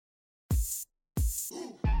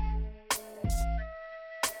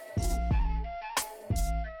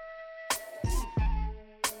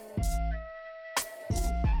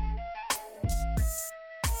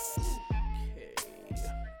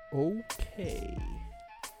Okay.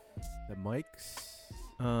 The mics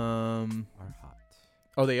Are hot.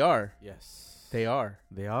 Oh, they are. Yes. They are.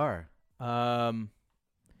 They are.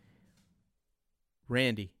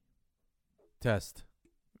 Randy, Test.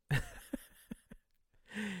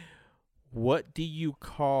 what do you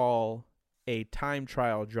call a time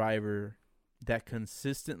trial driver that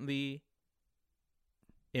consistently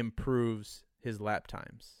improves his lap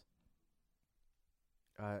times?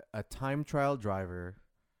 A time trial driver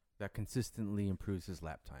that consistently improves his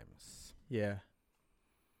lap times. Yeah.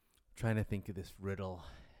 Trying to think of this riddle.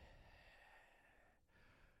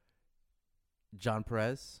 John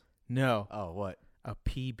Perez? No. Oh, what? A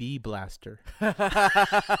PB blaster.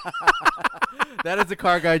 That is a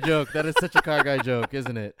car guy joke. That is such a car guy joke,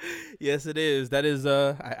 isn't it? Yes, it is. That is,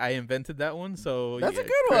 I invented that one, so. That's yeah, a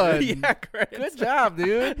good one. Yeah, credits. Good job,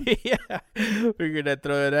 dude. Yeah. Figured I'd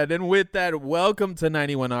throw it out. And with that, welcome to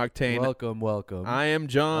 91 Octane. Welcome. I am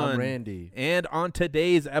John. I'm Randy. And on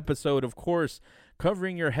today's episode, of course,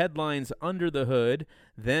 covering your headlines under the hood.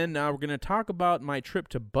 Then we're going to talk about my trip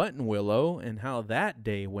to Buttonwillow and how that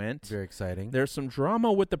day went. Very exciting. There's some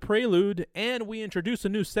drama with the Prelude, and we introduce a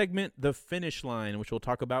new segment, The Finish Line, which we'll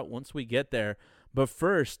talk about once we get there. But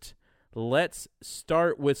first, let's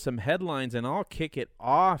start with some headlines, and I'll kick it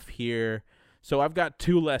off here. So I've got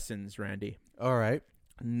two lessons, Randy. All right.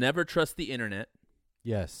 Never trust the internet.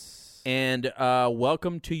 Yes. And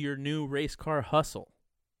welcome to your new race car hustle.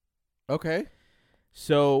 Okay.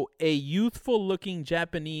 So a youthful-looking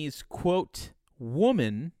Japanese, quote,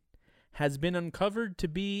 woman has been uncovered to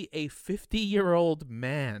be a 50-year-old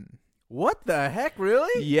man. What the heck,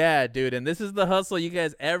 really? Yeah, dude, and this is the hustle. You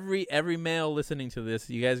guys, every male listening to this,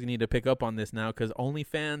 you guys need to pick up on this now because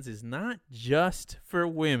OnlyFans is not just for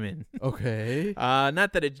women. Okay.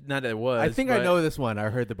 Not that it was. I think I know this one. I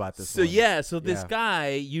heard about this one. So this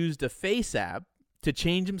guy used a face app to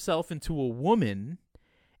change himself into a woman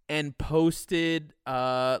and posted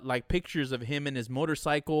like pictures of him and his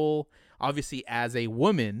motorcycle, obviously as a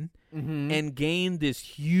woman, and gained this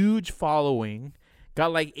huge following.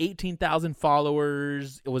 Got like 18,000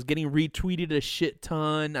 followers. It was getting retweeted a shit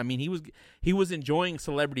ton. I mean, he was enjoying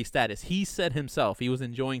celebrity status. He said himself he was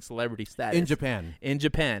enjoying celebrity status In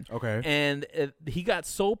Japan. Okay. And he got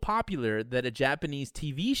so popular that a Japanese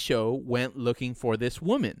TV show went looking for this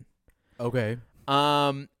woman. Okay.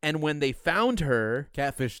 And when they found her,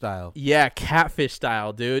 Catfish style. yeah, catfish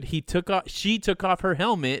style, dude. She took off her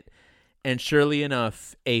helmet, and surely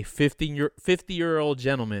enough, a 50-year-old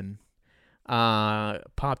gentleman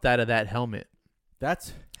popped out of that helmet.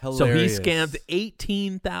 That's hilarious. So he scammed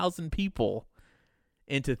 18,000 people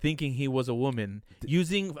into thinking he was a woman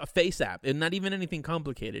using a face app, and not even anything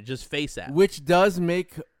complicated, just face app. Which does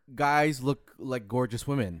make guys look like gorgeous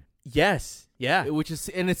women. Yes, yeah.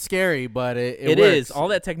 And it's scary, but it works. is All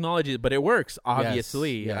that technology, but it works,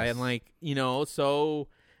 obviously. Yes. And so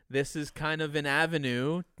this is kind of an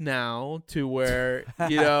avenue now to where,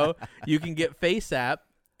 you can get face app,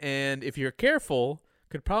 and if you're careful,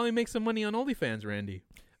 could probably make some money on OnlyFans, Randy.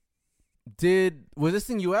 Was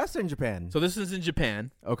this in U.S. or in Japan? So this is in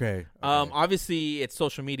Japan. Okay. Obviously, it's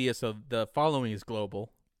social media, so the following is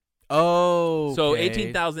global. Oh, So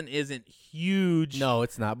 18,000 isn't huge. No,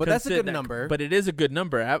 it's not. But that's a good number. But it is a good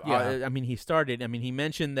number. Yeah. He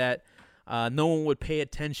mentioned that no one would pay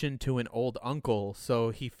attention to an old uncle,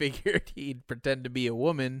 so he figured he'd pretend to be a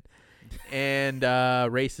woman and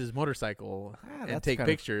race his motorcycle and take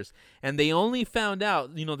pictures. And they only found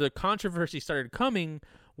out, the controversy started coming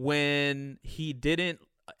when he didn't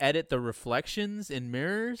edit the reflections in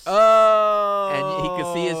mirrors. Oh, and he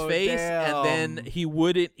could see his face, damn. and then he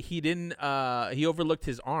overlooked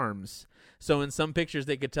his arms. So in some pictures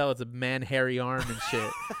they could tell it's a man hairy arm and shit.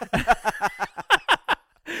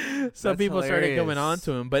 Some people started coming on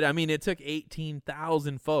to him, but I mean, it took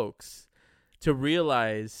 18,000 folks to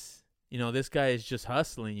realize, this guy is just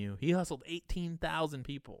hustling you. He hustled 18,000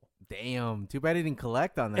 people. Damn, too bad he didn't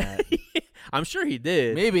collect on that. I'm sure he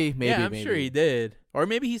did. Maybe. Yeah, I'm sure he did. Or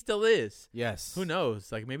maybe he still is. Yes. Who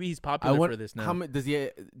knows? Like, maybe he's popular for this now. Do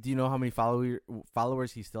you know how many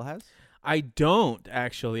followers he still has? I don't,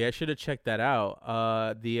 actually. I should have checked that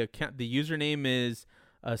out. The username is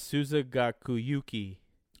Suzagakuyuki.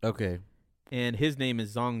 Okay. And his name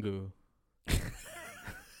is Zongu.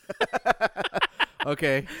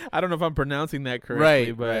 Okay. I don't know if I'm pronouncing that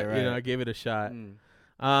correctly, Right, but right. I gave it a shot.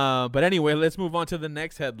 But anyway, let's move on to the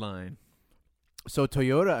next headline. So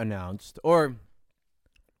Toyota announced, or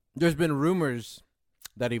there's been rumors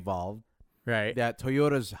that evolved, Right. that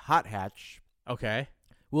Toyota's hot hatch Okay.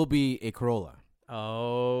 will be a Corolla.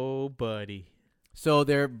 Oh, buddy. So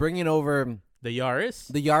they're bringing over The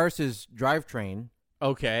Yaris? the Yaris's drivetrain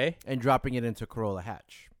Okay. and dropping it into Corolla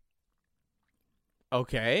hatch.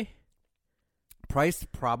 Okay.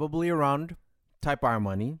 Priced probably around Type R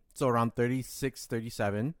money, so around 36,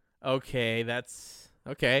 37. Okay, that's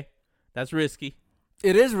risky.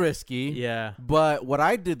 It is risky. Yeah. But what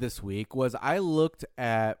I did this week was I looked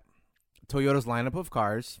at Toyota's lineup of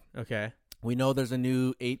cars. Okay. We know there's a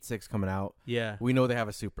new 8.6 coming out. Yeah. We know they have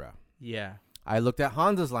a Supra. Yeah. I looked at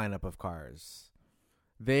Honda's lineup of cars.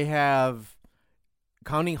 They have,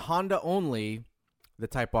 counting Honda only, the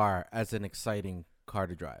Type R as an exciting car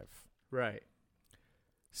to drive. Right.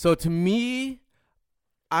 So to me,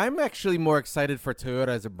 I'm actually more excited for Toyota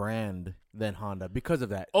as a brand than Honda because of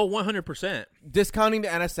that. Oh, 100%. Discounting the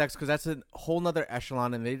NSX because that's a whole nother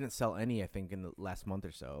echelon, and they didn't sell any, I think, in the last month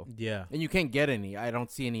or so. Yeah. And you can't get any. I don't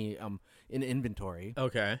see any in inventory.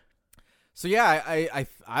 Okay. So yeah,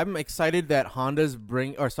 I'm excited that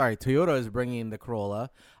Toyota is bringing the Corolla.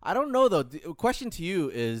 I don't know though. The question to you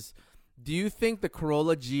is, do you think the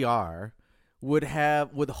Corolla GR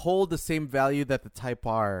would hold the same value that the Type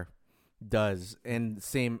R does and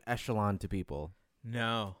same echelon to people?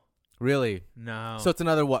 No. Really? No. So it's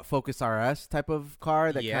another Focus RS type of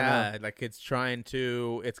car that like it's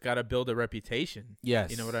got to build a reputation. Yes.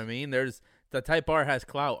 You know what I mean? The Type R has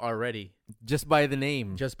clout already. Just by the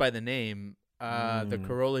name. The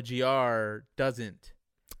Corolla GR doesn't.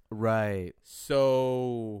 Right.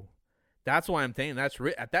 So that's why I'm thinking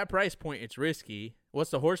at that price point, it's risky. What's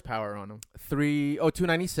the horsepower on them?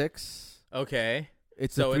 296. Okay.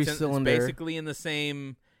 It's so a 3-cylinder. It's basically in the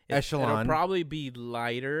same echelon. It'll probably be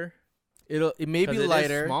lighter. It may be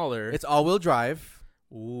lighter. Is smaller. It's all-wheel drive.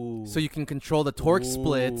 Ooh. So you can control the torque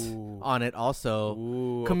split on it also.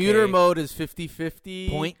 Ooh, Commuter mode is 50-50.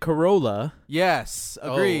 Point Corolla. Yes,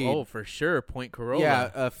 agreed. Oh, for sure, Point Corolla.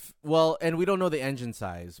 Yeah, and we don't know the engine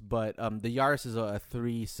size, but the Yaris is a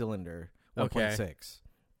 3-cylinder, 1.6. Okay.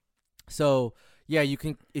 So, yeah, you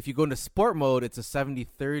can, if you go into sport mode, it's a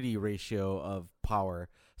 70-30 ratio of power.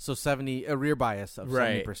 So a rear bias of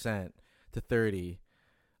 70% to 30.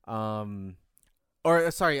 I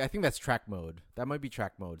think that's track mode. That might be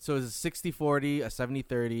track mode. So it's a 60-40, a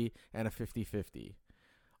 70-30, and a 50-50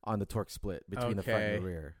 on the torque split between the front and the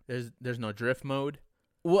rear. There's no drift mode?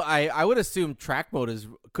 Well, I would assume track mode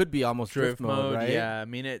could be almost drift mode, right? Yeah, I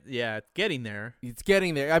mean it's getting there. It's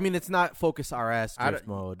getting there. I mean, it's not Focus RS drift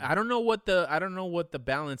mode. I don't know what the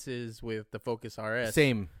balance is with the Focus RS.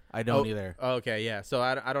 Same. I don't either. Okay, yeah. So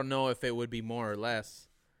I don't know if it would be more or less.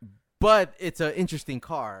 But it's an interesting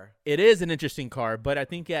car. It is an interesting car, but I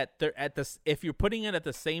think if you're putting it at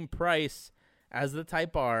the same price as the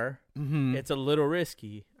Type R, it's a little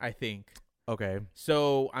risky, I think. Okay.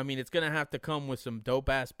 So, I mean, it's going to have to come with some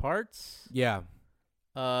dope-ass parts. Yeah.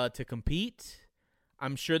 To compete.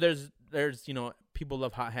 I'm sure there's people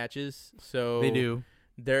love hot hatches, so they do.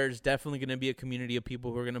 There's definitely going to be a community of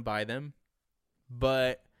people who are going to buy them.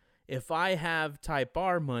 But if I have Type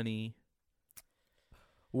R money...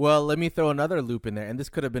 Well, let me throw another loop in there, and this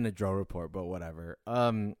could have been a Dro report, but whatever.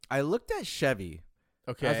 I looked at Chevy.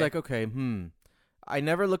 Okay. I was like, okay, I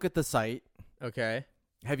never look at the site. Okay.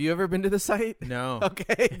 Have you ever been to the site? No.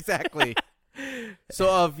 Okay, exactly. So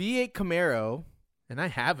a V8 Camaro. And I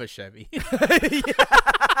have a Chevy.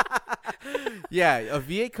 Yeah, a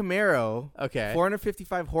V8 Camaro. Okay.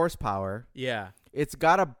 455 horsepower. Yeah. It's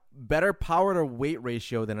got a better power to weight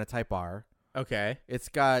ratio than a Type R. Okay. It's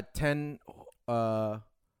got 10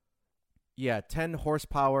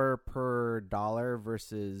 horsepower per dollar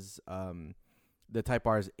versus the Type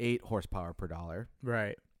R's 8 horsepower per dollar.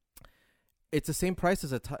 Right. It's the same price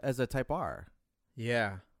as a Type R.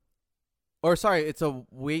 Yeah. Or sorry, it's a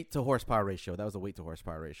weight to horsepower ratio. That was a weight to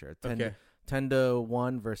horsepower ratio. 10 to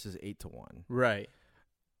 1 versus 8 to 1. Right.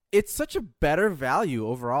 It's such a better value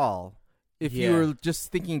overall if you were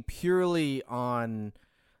just thinking purely on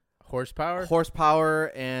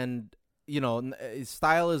horsepower and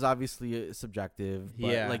style is obviously subjective,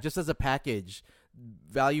 but like just as a package,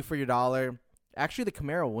 value for your dollar, actually the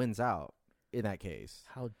Camaro wins out in that case.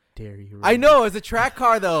 How dare you? I know, as a track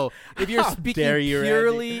car though, if you're speaking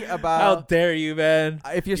purely about, how dare you, man?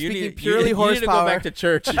 If you're speaking purely horsepower, you need to go back to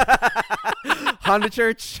church. Honda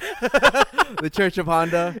Church, the Church of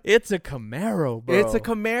Honda. It's a Camaro, bro. It's a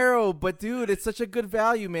Camaro, but dude, it's such a good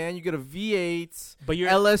value, man. You get a V8, but you're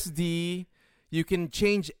LSD. You can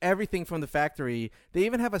change everything from the factory. They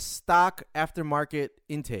even have a stock aftermarket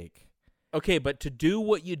intake. Okay, but to do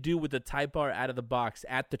what you do with the Type R out of the box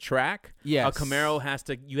at the track, yes, a Camaro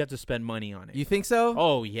you have to spend money on it. You think so?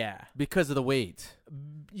 Oh yeah, because of the weight.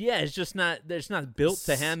 Yeah, it's not built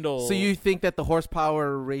to handle. So you think that the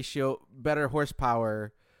horsepower ratio, better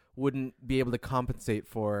horsepower, wouldn't be able to compensate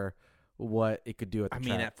for what it could do at the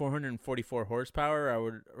track. at 444 horsepower, I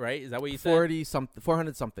would, right? Is that what you said?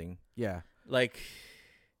 400 something. Yeah. Like,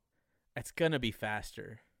 it's going to be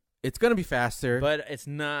faster. It's going to be faster. But it's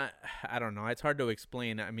not, I don't know. It's hard to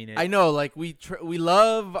explain. I mean, I know, like we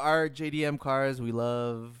love our JDM cars. We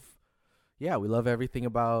love everything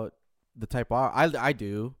about the Type R. I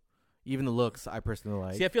do. Even the looks, I personally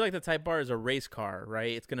like. See, I feel like the Type R is a race car,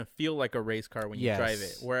 right? It's going to feel like a race car when you drive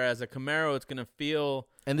it. Whereas a Camaro, it's going to feel...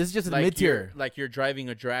 And this is just like a mid-tier. Like you're driving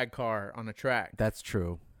a drag car on a track. That's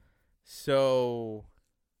true. So...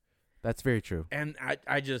 That's very true. And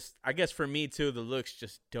I guess for me, too, the looks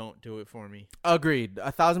just don't do it for me. Agreed.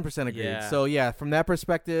 1,000% agreed. Yeah. So, yeah, from that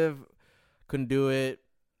perspective, couldn't do it.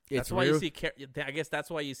 That's why you see... I guess that's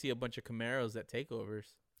why you see a bunch of Camaros at takeovers.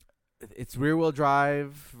 It's rear-wheel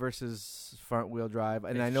drive versus front-wheel drive,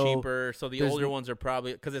 and it's I know cheaper. So the older ones are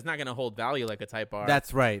probably because it's not going to hold value like a Type R.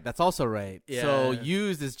 That's right. That's also right. Yeah. So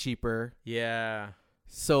used is cheaper. Yeah.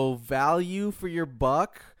 So value for your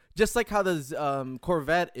buck, just like how the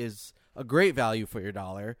Corvette is a great value for your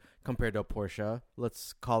dollar compared to a Porsche.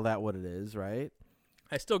 Let's call that what it is, right?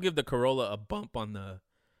 I still give the Corolla a bump on the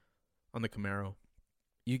Camaro.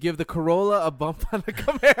 You give the Corolla a bump on the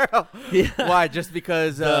Camaro. Yeah. Why? Just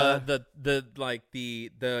because the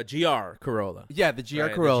GR Corolla. Yeah, the GR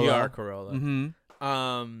right, Corolla. The GR Corolla.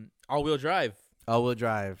 Mm-hmm. All-wheel drive. All-wheel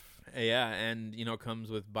drive. Yeah, and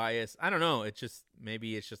comes with bias. I don't know. It's just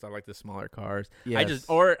maybe I like the smaller cars. Yes. I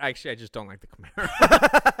just don't like the Camaro.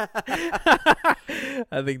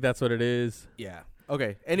 I think that's what it is. Yeah.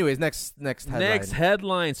 Okay. Anyways, next headline. Next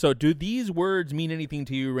headline. So, do these words mean anything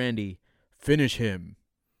to you, Randy? Finish him.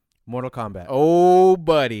 Mortal Kombat. Oh,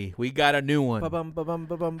 buddy, we got a new one.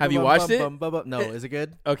 Have you watched it? No, is it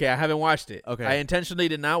good? Okay, I haven't watched it. Okay. I intentionally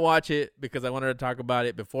did not watch it because I wanted to talk about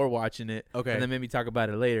it before watching it. Okay. And then maybe talk about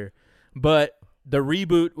it later. But the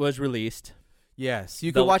reboot was released. Yes.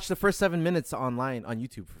 You can watch the first 7 minutes online on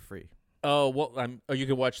YouTube for free. Oh, well, you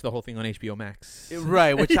can watch the whole thing on HBO Max.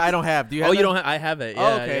 Right, which I don't have. Do you have you don't have? I have it. Yeah,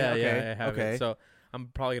 oh, okay, yeah, okay, yeah, I have it. So I'm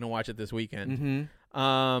probably going to watch it this weekend.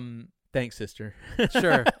 Mm-hmm. Thanks, sister.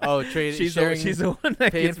 Sure. Oh, she's the one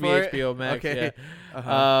that gives me HBO Max. Okay. Yeah.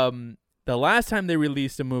 Uh-huh. The last time they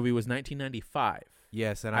released a movie was 1995.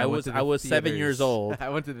 Yes, and I was 7 years old. I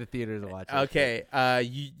went to the theater to watch it. Okay.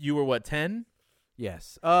 You were what, 10?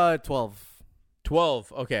 Yes. 12.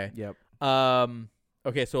 12. Okay. Yep.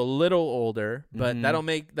 Okay, so a little older, but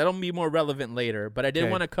that'll be more relevant later. But I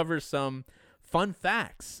did want to cover some fun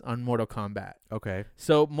facts on Mortal Kombat. Okay.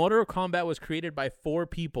 So Mortal Kombat was created by 4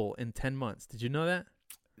 people in 10 months. Did you know that?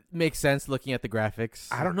 Makes sense looking at the graphics.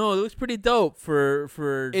 I don't know. It was pretty dope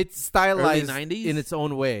for it's stylized early 90s in its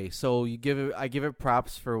own way. So I give it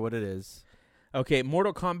props for what it is. Okay,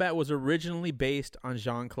 Mortal Kombat was originally based on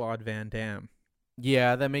Jean-Claude Van Damme.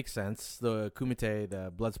 Yeah, that makes sense. The Kumite,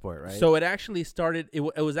 the Bloodsport, right? So it actually started. It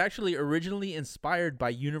was actually originally inspired by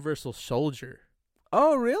Universal Soldier.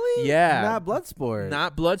 Oh, really? Yeah. Not Bloodsport.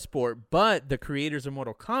 Not Bloodsport, but the creators of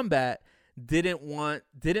Mortal Kombat didn't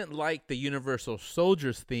like the Universal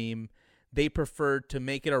Soldiers theme. They preferred to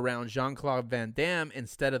make it around Jean-Claude Van Damme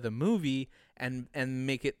instead of the movie and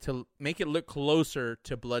make it look closer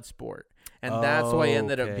to Bloodsport. And that's why it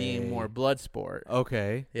ended up being more Bloodsport.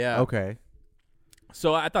 Okay. Yeah. Okay.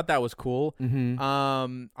 So I thought that was cool.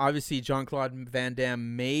 Mm-hmm. Obviously Jean-Claude Van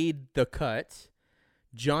Damme made the cut.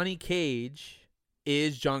 Johnny Cage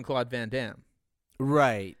is Jean-Claude Van Damme.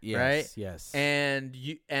 Right. Yes. Right? Yes. And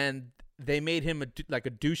they made him a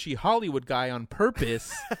douchey Hollywood guy on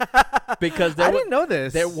purpose because I didn't know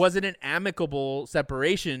this. There wasn't an amicable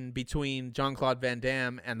separation between Jean-Claude Van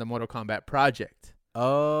Damme and the Mortal Kombat project.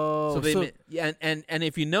 Oh. And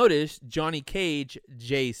if you notice, Johnny Cage,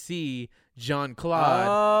 JC,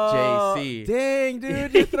 Jean-Claude, JC. Dang,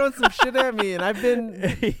 dude, you're throwing some shit at me, and I've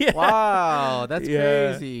been. Yeah. Wow, that's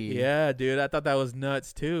crazy. Yeah, dude, I thought that was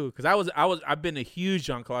nuts too, because I've been a huge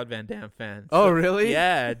Jean-Claude Van Damme fan. Oh, really?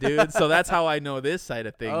 Yeah, dude. So that's how I know this side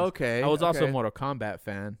of things. Okay. I was also a Mortal Kombat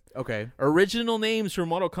fan. Okay. Original names for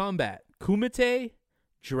Mortal Kombat: Kumite,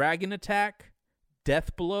 Dragon Attack,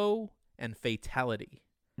 Death Blow, and Fatality.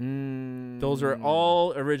 Those are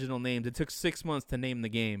all original names. It took 6 months to name the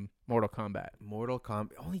game Mortal Kombat. Mortal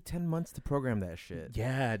Kombat. Only 10 months to program that shit.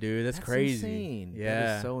 Yeah, dude, that's crazy. Insane. Yeah,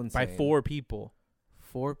 that is so insane. By 4 people.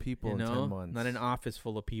 4 people in 10 months. Not an office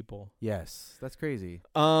full of people. Yes, that's crazy.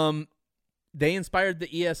 They inspired the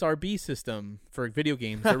ESRB system for video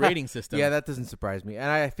games, the rating system. Yeah, that doesn't surprise me,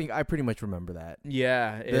 and I think I pretty much remember that.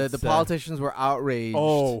 Yeah, the politicians were outraged.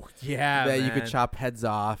 Oh, yeah, that man. you could chop heads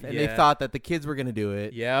off, and they thought that the kids were gonna do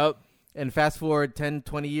it. Yep. And fast forward 10,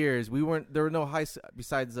 20 years, there were no high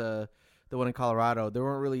besides the one in Colorado, there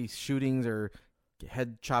weren't really shootings or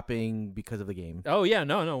head chopping because of the game. Oh yeah,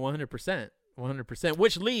 no, 100%, 100%.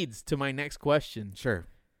 Which leads to my next question. Sure.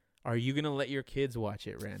 Are you gonna let your kids watch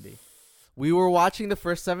it, Randy? We were watching the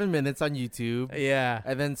first 7 minutes on YouTube. Yeah.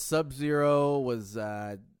 And then Sub-Zero was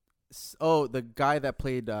the guy that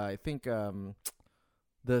played I think the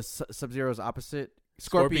Sub-Zero's opposite,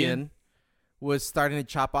 Scorpion, was starting to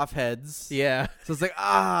chop off heads. Yeah. So it's like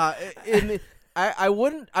I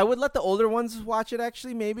would let the older ones watch it,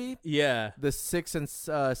 actually, maybe. Yeah. The 6 and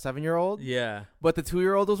 7-year-old. Yeah. But the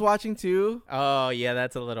 2-year-old was watching too. Oh yeah,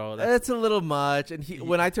 that's a little much. And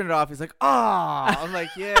when I turned it off, he's like, I'm like,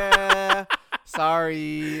 yeah,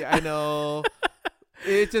 sorry, I know.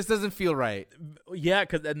 It just doesn't feel right. Yeah,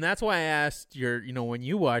 and that's why I asked when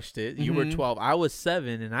you watched it, you were 12, I was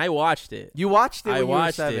 7, and I watched it. You watched it when you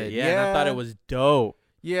were 7. It, yeah, and I thought it was dope.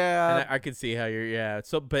 Yeah. And I could see how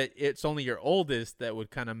but it's only your oldest that would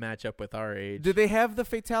kind of match up with our age. Did they have the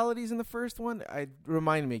fatalities in the first one?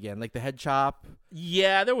 Remind me again, like the head chop?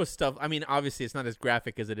 Yeah, there was stuff. I mean, obviously it's not as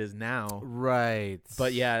graphic as it is now. Right.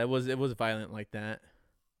 But yeah, it was violent like that.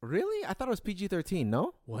 Really? I thought it was PG-13,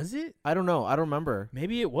 no? Was it? I don't know. I don't remember.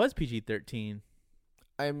 Maybe it was PG-13.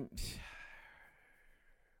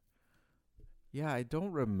 Yeah, I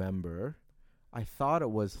don't remember. I thought it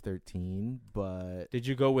was 13, but... Did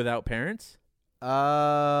you go without parents? That's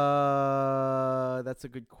a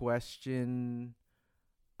good question.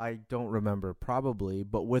 I don't remember, probably,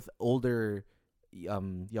 but with older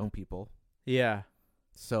young people. Yeah.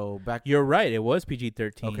 So back... You're right. It was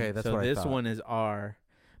PG-13. Okay, that's so what I thought. This one is R.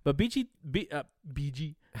 But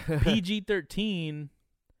PG-13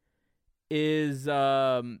 is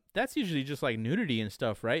that's usually just like nudity and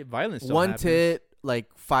stuff, right? Violence. One happens. tit, like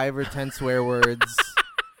 5 or 10 swear words.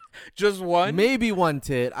 Just one? Maybe one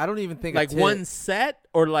tit. I don't even think like a tit. One set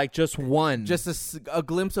or like just one? Just a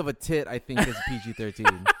glimpse of a tit, I think, is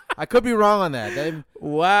PG-13. I could be wrong on that.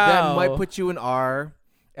 Wow. That might put you in R.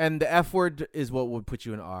 And the F word is what would put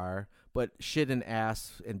you in R. But shit and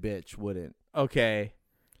ass and bitch wouldn't. Okay.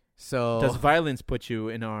 So does violence put you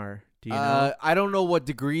in R? Do you know? I don't know what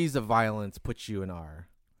degrees of violence put you in R.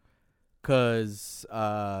 Because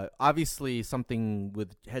obviously something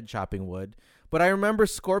with head chopping would. But I remember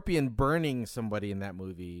Scorpion burning somebody in that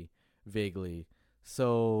movie vaguely.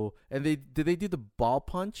 So, and did they do the ball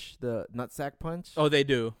punch, the nutsack punch? Oh, they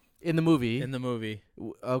do. In the movie. In the movie.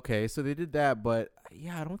 Okay, so they did that, but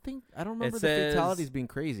yeah, I don't remember the fatalities being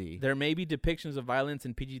crazy. There may be depictions of violence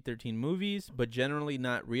in PG-13 movies, but generally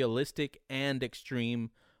not realistic and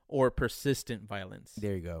extreme or persistent violence.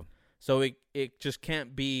 There you go. So it just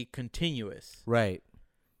can't be continuous. Right.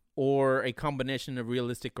 Or a combination of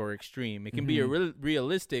realistic or extreme. It can be a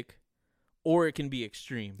realistic or it can be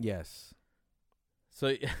extreme. Yes.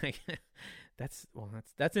 So that's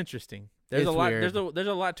interesting. There's a lot. Weird. There's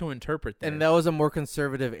a lot to interpret there. And that was a more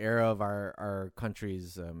conservative era of our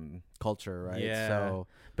country's culture, right? Yeah. So,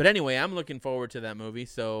 but anyway, I'm looking forward to that movie.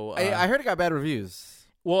 So I heard it got bad reviews.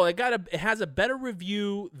 Well, it has a better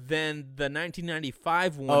review than the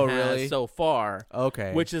 1995 one has so far.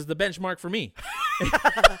 Okay. Which is the benchmark for me.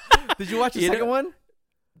 Did you watch the second one?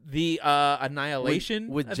 The Annihilation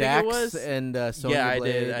with Jax and Sonya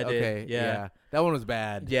Blade. I did. Okay, yeah. That one was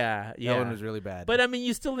bad. Yeah. That one was really bad. But I mean,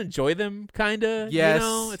 you still enjoy them, kind of. Yes. You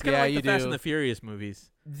know? It's kind of like the Fast and the Furious movies.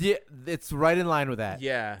 Yeah, it's right in line with that.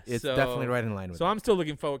 Yeah, it's definitely right in line with that. So I'm still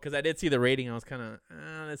looking forward because I did see the rating. I was kind of,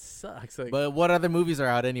 that sucks. Like, but what other movies are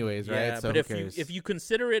out anyways, right? Yeah, So but if you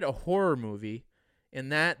consider it a horror movie, in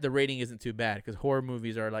that the rating isn't too bad because horror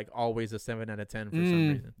movies are like always a 7 out of 10 for some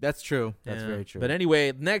reason. That's true. That's very true. But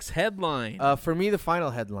anyway, next headline. For me, the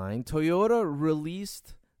final headline: Toyota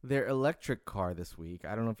released their electric car this week.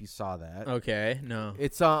 I don't know if you saw that. Okay, no.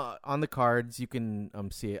 It's on the cards. You can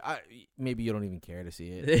see it. Maybe you don't even care to see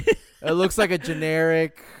it. It looks like a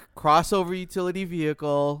generic crossover utility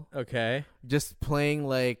vehicle. Okay. Just playing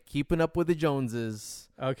like Keeping Up with the Joneses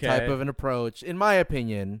type of an approach, in my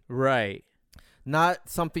opinion. Right. Not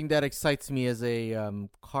something that excites me as a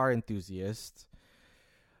car enthusiast.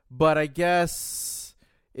 But I guess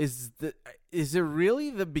is it really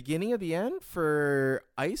the beginning of the end for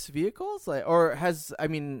ICE vehicles?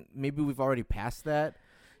 Maybe we've already passed that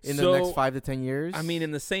in the next 5 to 10 years. I mean, in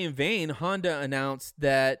the same vein, Honda announced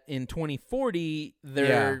that in 2040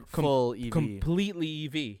 they're full EV. Completely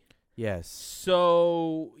EV. Yes.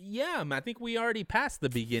 So, yeah, I think we already passed the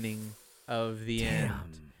beginning of the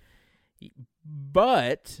end.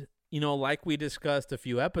 But, like we discussed a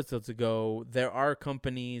few episodes ago, there are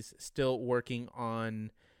companies still working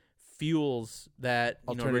on fuels that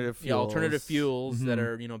alternative fuels that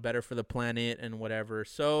are better for the planet and whatever.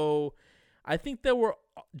 So I think that we're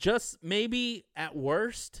just maybe at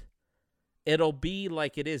worst, it'll be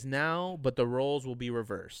like it is now, but the roles will be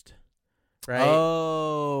reversed. Right?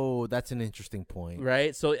 Oh, that's an interesting point.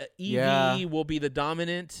 Right? So EV will be the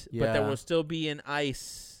dominant, but there will still be an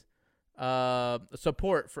ICE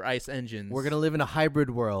support for ICE engines. We're going to live in a hybrid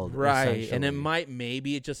world. Right. And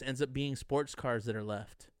maybe it just ends up being sports cars that are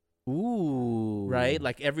left. Ooh. Right?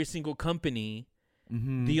 Like every single company,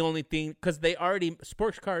 the only thing, because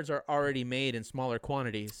sports cars are already made in smaller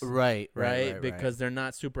quantities. Right. Because they're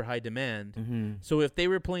not super high demand. So if they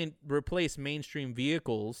replace mainstream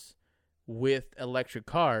vehicles with electric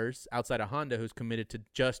cars outside of Honda, who's committed to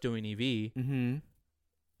just doing EV,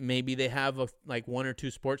 maybe they have like one or two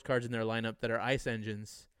sports cars in their lineup that are ICE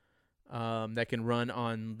engines that can run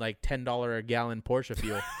on like $10 a gallon Porsche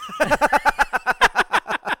fuel.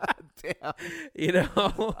 Damn. You know?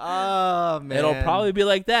 Oh, man. It'll probably be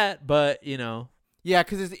like that, but, you know. Yeah,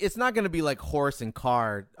 because it's not going to be like horse and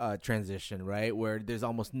car transition, right? Where there's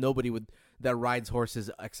almost nobody that rides horses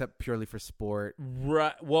except purely for sport.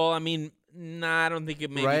 Right. Well, I mean, I don't think it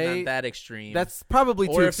may be not that extreme. That's probably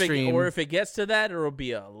too extreme. Or if it gets to that, it'll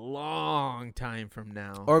be a long time from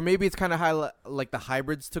now. Or maybe it's kind of like the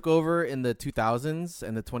hybrids took over in the 2000s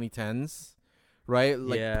and the 2010s, right?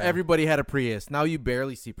 Like everybody had a Prius. Now you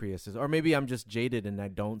barely see Priuses. Or maybe I'm just jaded and I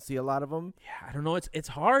don't see a lot of them. Yeah, I don't know. It's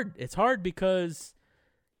hard. It's hard because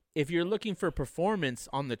if you're looking for performance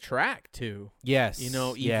on the track too, yes, you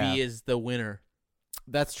know, EV is the winner.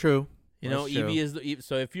 That's true. You know, EV is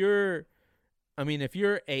so if you're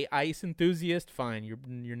a ICE enthusiast, fine,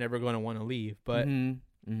 you're never going to want to leave. But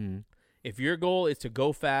if your goal is to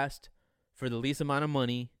go fast for the least amount of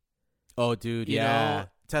money, oh, dude, you know,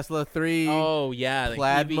 Tesla 3. Oh, yeah, plaid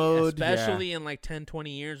like EV, mode, especially in like 10,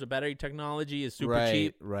 20 years, the battery technology is super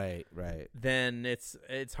cheap. Right. Then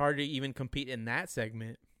it's hard to even compete in that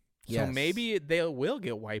segment. Yes. So maybe they will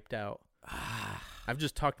get wiped out. I've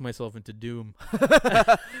just talked myself into doom.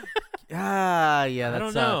 That I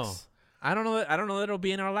don't sucks. know. I don't know that it'll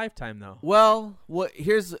be in our lifetime though. Well,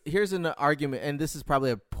 here's an argument, and this is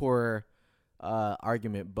probably a poor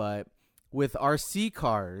argument, but with RC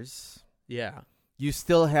cars, you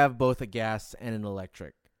still have both a gas and an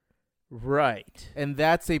electric. Right. And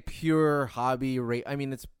that's a pure hobby rate. I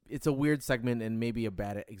mean, it's a weird segment and maybe a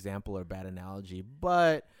bad example or bad analogy,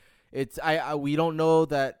 but we don't know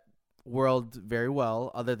that world very well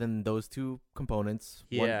other than those two components.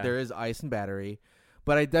 Yeah. There is ICE and battery,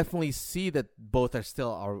 but I definitely see that both are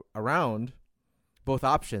still around, both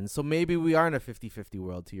options. So maybe we are in a 50-50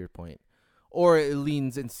 world, to your point, or it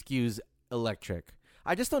leans and skews electric.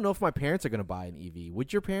 I just don't know if my parents are going to buy an EV.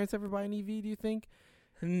 Would your parents ever buy an EV, do you think?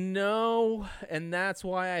 No, and that's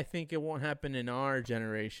why I think it won't happen in our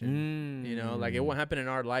generation. You know, like it won't happen in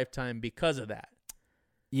our lifetime because of that.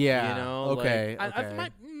 Yeah. You know. Okay.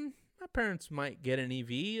 Like, my parents might get an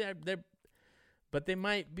EV. But they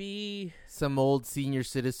might be some old senior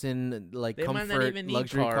citizen, like they comfort might not even need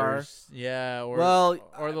luxury cars. car. Yeah.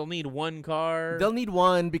 Or they'll need one car. They'll need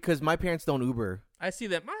one because my parents don't Uber. I see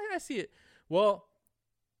that. I see it. Well,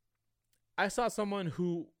 I saw someone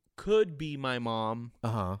who could be my mom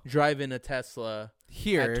driving a Tesla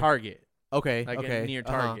here at Target. Okay. Like okay. Near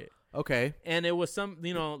Target. Okay. And it was some,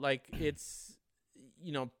 you know, like it's,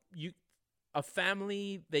 you know, a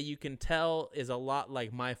family that you can tell is a lot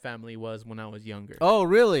like my family was when I was younger. Oh,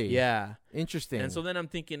 really? Yeah. Interesting. And so then I'm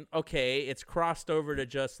thinking, okay, it's crossed over to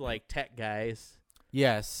just like tech guys.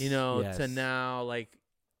 Yes. You know, to now like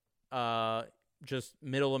just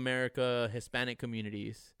middle America, Hispanic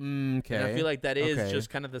communities. Okay. And I feel like that is just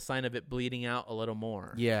kind of the sign of it bleeding out a little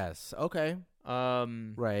more. Yes. Okay.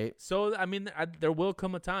 Right. So, I mean, there will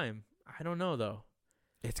come a time. I don't know, though.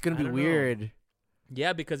 It's going to be weird.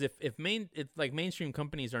 Yeah, because if mainstream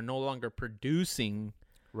companies are no longer producing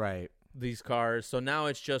these cars, so now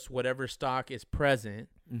it's just whatever stock is present,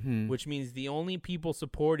 which means the only people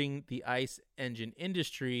supporting the ICE engine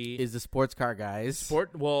industry is the sports car guys.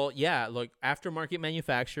 Like aftermarket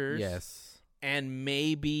manufacturers. Yes. And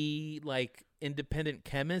maybe like independent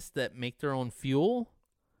chemists that make their own fuel.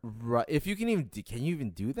 Right. If you can you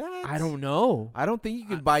even do that? I don't know. I don't think you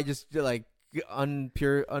can buy just like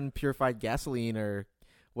unpurified gasoline or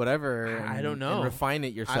whatever. I don't know. And refine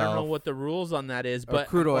it yourself. I don't know what the rules on that is, but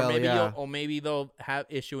crude oil, maybe they'll have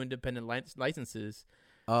issue independent licenses.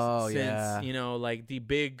 Oh, since, you know, like the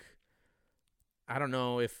big, I don't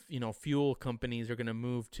know if, you know, fuel companies are going to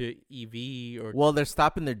move to EV or. Well, they're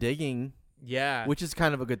stopping their digging. Yeah. Which is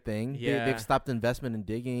kind of a good thing. Yeah. They've stopped investment in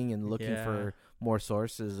digging and looking for more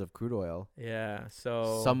sources of crude oil. Yeah.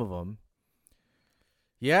 So. Some of them.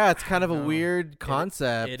 Yeah, it's kind of a weird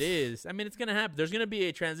concept. It is. I mean, it's going to happen. There's going to be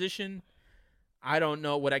a transition I don't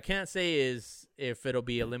know. What I can't say is if it'll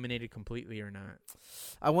be eliminated completely or not.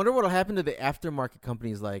 I wonder what will happen to the aftermarket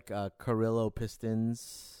companies like Carrillo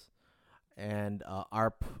Pistons and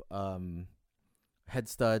ARP Head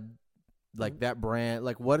Stud, like that brand.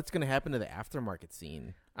 Like, what's going to happen to the aftermarket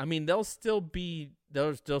scene? I mean, they'll still be.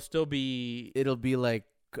 It'll be like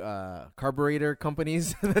carburetor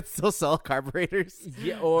companies that still sell carburetors,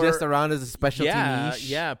 or just around as a specialty niche.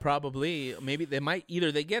 Yeah, probably. Maybe they might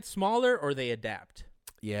either they get smaller or they adapt.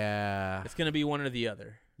 Yeah, it's gonna be one or the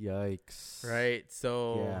other. Yikes! Right.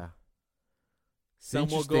 So yeah, some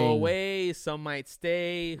will go away, some might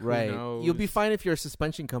stay. Right. Who knows? You'll be fine if you're a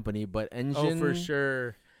suspension company, but engine, for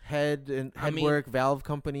sure, headwork, valve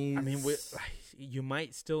companies. I mean, you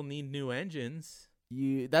might still need new engines.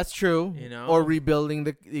 That's true. Or rebuilding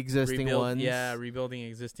the existing ones. Yeah, rebuilding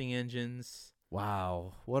existing engines.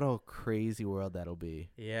 Wow, what a crazy world that'll be.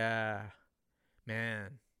 Yeah,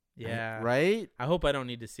 man. Yeah. Right? I hope I don't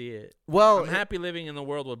need to see it. Well, I'm happy living in the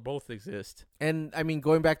world where both exist. And I mean,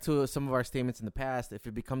 going back to some of our statements in the past, if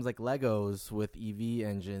it becomes like Legos with EV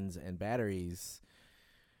engines and batteries,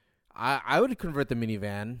 I would convert the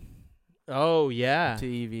minivan. Oh yeah, to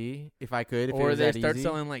EV if I could. Or they start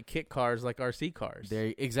selling like kit cars, like RC cars.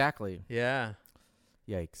 Exactly. Yeah.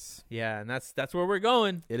 Yikes. Yeah, and that's where we're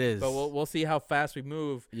going. It is. But we'll see how fast we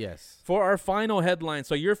move. Yes. For our final headline,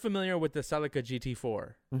 so you're familiar with the Celica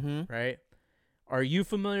GT4, right? Are you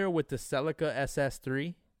familiar with the Celica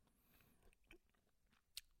SS3?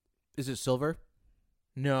 Is it silver?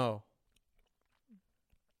 No.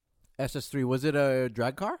 SS3, was it a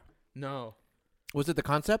drag car? No. Was it the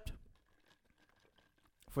concept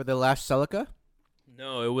for the last Celica?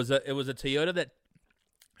 No, it was a Toyota that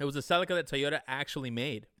it was a Celica that Toyota actually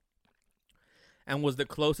made, and was the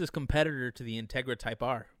closest competitor to the Integra Type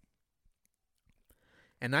R.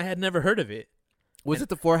 And I had never heard of it. Was it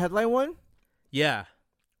the 4-headline one? Yeah.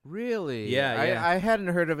 Really? Yeah. I hadn't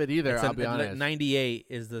heard of it either. I'll be honest. 98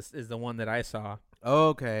 is the one that I saw.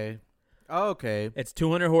 Okay. It's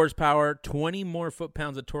 200 horsepower, 20 more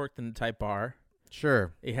foot-pounds of torque than the Type R.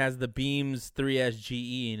 Sure. It has the Beams 3S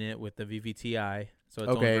GE in it with the VVTi, so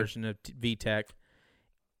its own version of VTEC.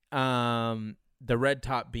 The red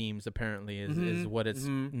top beams apparently is what it's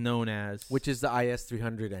known as, which is the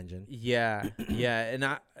IS300 engine. Yeah, yeah, and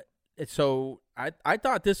I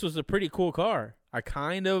thought this was a pretty cool car. I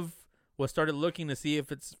kind of started looking to see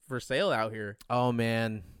if it's for sale out here. Oh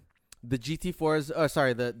man, the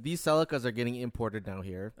GT4s. These Celicas are getting imported now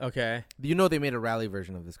here. Okay, they made a rally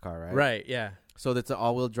version of this car, right? Right. Yeah. So that's an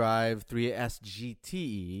all-wheel drive 3S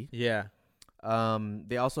GTE. Yeah.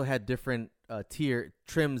 They also had different tier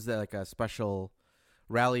trims, that like a special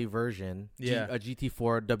rally version. Yeah. A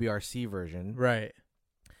GT4 WRC version. Right.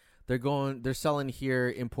 They're selling here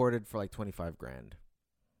imported for like $25,000.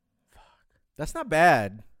 Fuck. That's not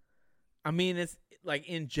bad. I mean, it's like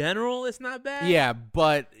in general, it's not bad. Yeah,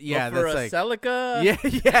 but for that's a like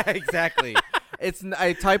Celica. Yeah, exactly. It's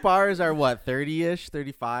Type R's are what, 30-ish,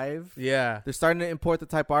 35? Yeah. They're starting to import the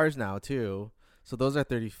Type R's now too. So those are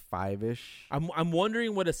 35-ish. I'm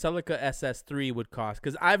wondering what a Celica SS3 would cost,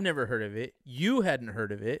 because I've never heard of it. You hadn't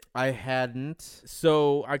heard of it. I hadn't.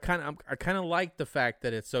 So I kind of like the fact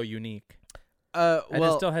that it's so unique. And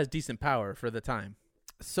it still has decent power for the time.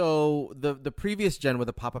 So the previous gen with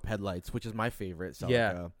the pop-up headlights, which is my favorite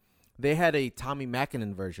Celica, they had a Tommy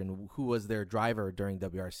Mäkinen version who was their driver during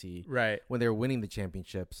WRC. Right. When they were winning the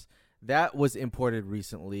championships. That was imported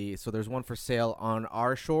recently. So there's one for sale on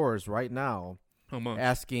our shores right now. How much?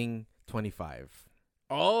 Asking $25,000.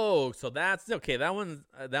 Oh, so that's okay. That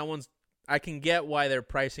one's I can get why they're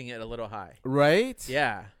pricing it a little high. Right?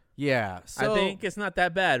 Yeah. Yeah. So I think it's not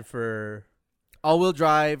that bad for all-wheel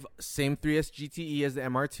drive, same 3S GTE as the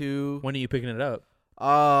MR2. When are you picking it up?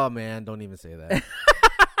 Oh man, don't even say that.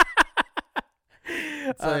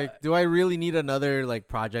 It's like, do I really need another like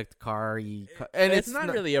project car? And it's not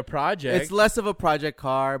really a project. It's less of a project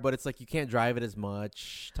car, but it's like you can't drive it as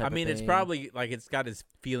much. I mean, it's probably like it's got his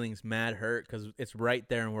feelings mad hurt because it's right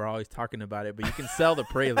there and we're always talking about it. But you can sell the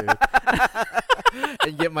Prelude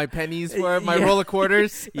and get my pennies for my roll of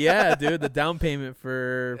quarters. Yeah, dude, the down payment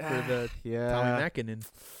for the Tommy Mäkinen.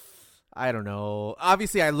 I don't know.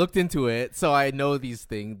 Obviously, I looked into it, so I know these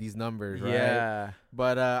numbers, right? Yeah.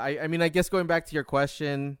 But I mean, I guess going back to your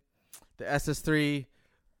question, the SS3,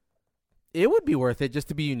 it would be worth it just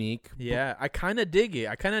to be unique. Yeah, I kind of dig it.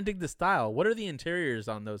 I kind of dig the style. What are the interiors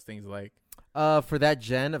on those things like? For that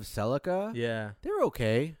gen of Celica, yeah, they're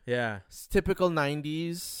okay. Yeah, it's typical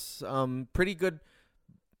 90s.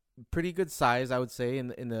 Pretty good size, I would say, in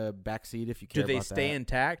the back seat if you care about that. Do they stay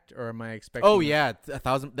intact, or am I expecting? Oh yeah,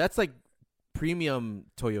 1,000. That's like premium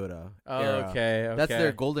Toyota Oh, era. okay. That's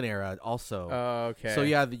their golden era also. Oh, okay. So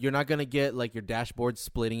yeah, you're not gonna get like your dashboard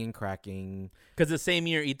splitting and cracking. Because the same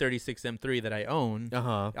year E36 M3 that I own,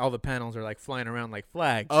 Uh-huh. all the panels are like flying around like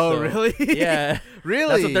flags. Oh, so, really? Yeah. Really?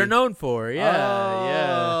 That's what they're known for. Yeah.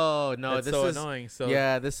 Oh, no, That's this so is annoying. So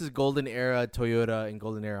yeah, this is golden era Toyota and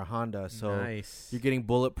golden era Honda. So nice. you're getting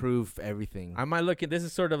bulletproof everything. I might look at this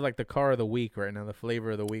is sort of like the car of the week right now, the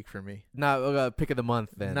flavor of the week for me. Not pick of the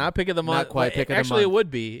month then. Not pick of the month. Not quite pick of the month. Actually, it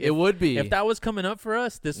would be. It would be. If that was coming up for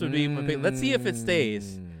us, this would be my pick. Let's see if it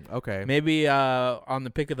stays. Okay. Maybe on the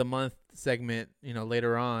pick of the month segment,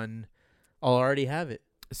 later on, I'll already have it.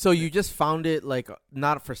 So you just found it like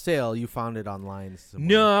not for sale. You found it online somewhere.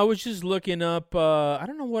 No, I was just looking up. I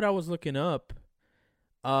don't know what I was looking up.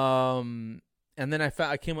 And then I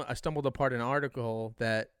stumbled upon an article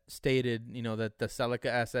that stated, that the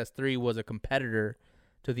Celica SS3 was a competitor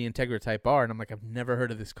to the Integra Type R, and I'm like, I've never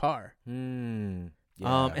heard of this car. Yeah.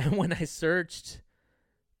 And when I searched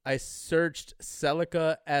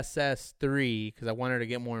Celica SS3 because I wanted to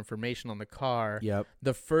get more information on the car. Yep.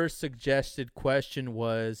 The first suggested question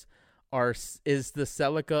was, is the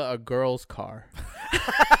Celica a girl's car?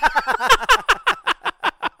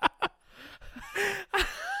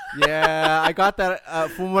 Yeah, I got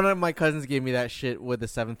that from one of my cousins. Gave me that shit with the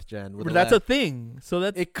 7th gen. That's a thing. So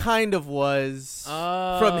that's it. Kind of was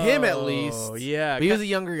from him at least. Yeah, but he was a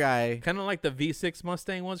younger guy. Kind of like the V6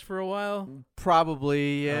 Mustang was for a while.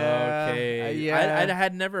 Probably, yeah. Okay, yeah. I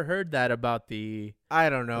had never heard that about the. I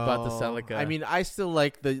don't know about the Celica. I mean, I still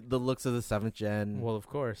like the looks of the 7th gen. Well, of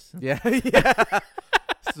course. Yeah, yeah.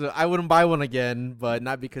 So I wouldn't buy one again, but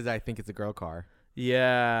not because I think it's a girl car.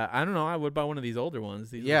 Yeah, I don't know. I would buy one of these older ones.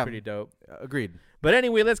 These are pretty dope. Agreed. But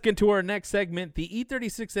anyway, let's get to our next segment. The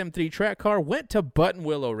E36 M3 track car went to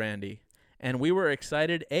Buttonwillow, Randy. And we were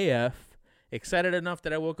excited AF. Excited enough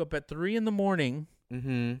that I woke up at 3 in the morning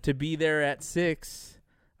to be there at 6.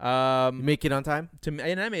 You make it on time?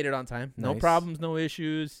 And I made it on time. No Nice. problems, no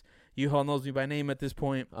issues. U-Haul knows me by name at this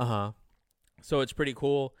point. Uh-huh. So it's pretty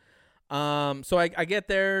cool. So I get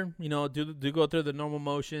there, do go through the normal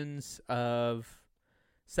motions of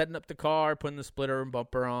setting up the car, putting the splitter and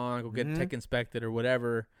bumper on, go get it tech inspected or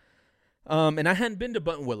whatever. And I hadn't been to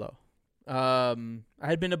Buttonwillow. I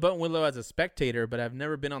had been to Buttonwillow as a spectator, but I've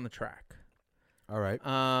never been on the track. All right.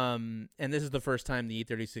 And this is the first time the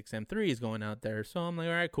E36 M3 is going out there. So I'm like,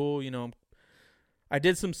 all right, cool. I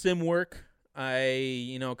did some sim work.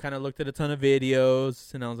 I, kind of looked at a ton of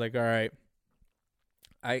videos, and I was like, all right.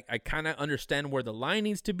 I kind of understand where the line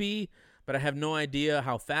needs to be, but I have no idea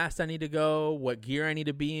how fast I need to go, what gear I need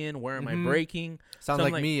to be in, where am I braking. Sounds So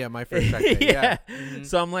I'm like me at my first track day. Yeah. Mm-hmm.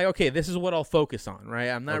 So I'm like, okay, this is what I'll focus on, right?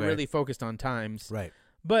 I'm not really focused on times. Right.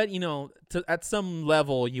 But, at some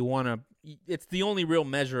level, you want to – it's the only real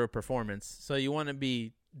measure of performance, so you want to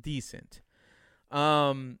be decent.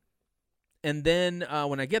 And then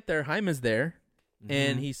when I get there, Jaime's there,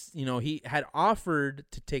 and he's he had offered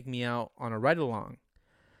to take me out on a ride-along.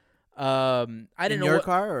 I didn't know in your what,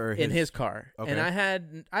 car or in his car, Okay.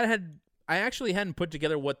 and I actually hadn't put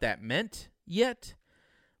together what that meant yet,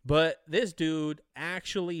 but this dude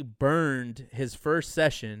actually burned his first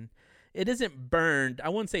session. It isn't burned. I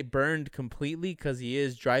wouldn't say burned completely because he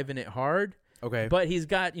is driving it hard. Okay. But he's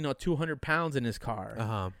got 200 pounds in his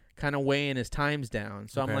car, kind of weighing his times down.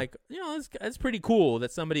 So I'm like, it's pretty cool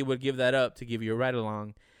that somebody would give that up to give you a ride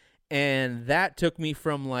along, and that took me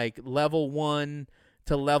from like level 1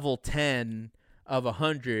 to level 10 of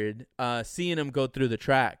 100, seeing him go through the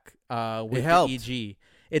track with the EG.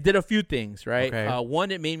 It did a few things, right? Okay. One,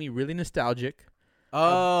 it made me really nostalgic.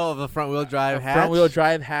 Oh, the front wheel drive hatch. Front wheel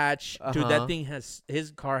drive hatch. Dude, that thing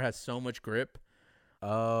his car has so much grip.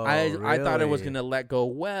 Oh, I thought it was really? going to let go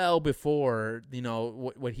well before,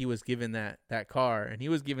 what he was giving that car. And he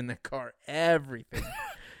was giving that car everything.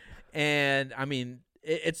 And, I mean,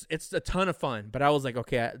 it's a ton of fun. But I was like,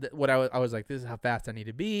 okay, I was like, this is how fast I need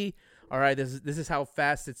to be. All right, this is how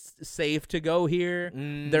fast it's safe to go here.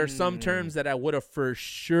 There are some turns that I would have for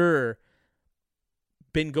sure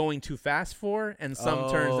been going too fast for, and some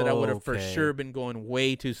turns that I would have for sure been going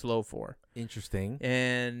way too slow for. Interesting.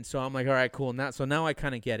 And so I'm like, all right, cool. Now I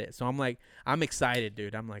kind of get it. So I'm like, I'm excited,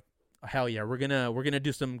 dude. I'm like, hell yeah, we're gonna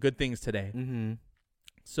do some good things today.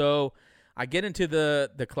 So I get into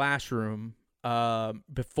the classroom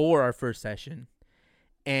before our first session,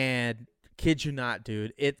 and kid you not,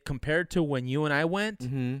 dude, it compared to when you and I went,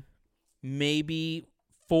 maybe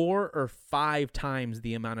 4 or 5 times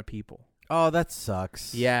the amount of people. Oh, that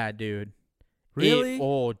sucks. Yeah, dude. Really?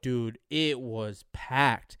 Dude, it was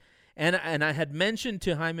packed. And I had mentioned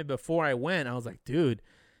to Jaime before I went, I was like, dude,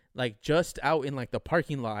 like just out in like the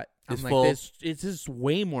parking lot I'm It's like, full. it's just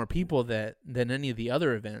way more people than any of the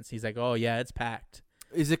other events. He's like, oh yeah, it's packed.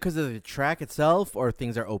 Is it because of the track itself, or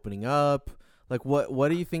things are opening up? Like, what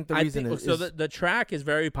do you think the reason is? So the track is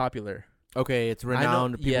very popular. Okay, it's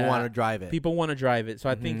renowned. People want to drive it. People want to drive it. So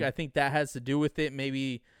Mhm. I think that has to do with it.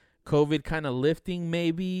 Maybe COVID kind of lifting,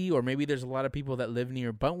 or maybe there's a lot of people that live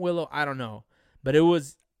near Buttonwillow. I don't know, but it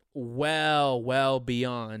was well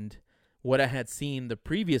beyond what I had seen the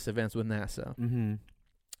previous events with NASA. Mm-hmm.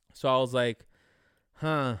 So I was like,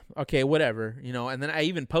 huh, okay, whatever, And then I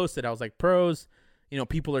even posted, I was like, pros,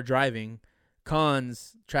 people are driving.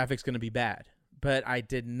 Cons, traffic's going to be bad. But I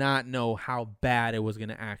did not know how bad it was going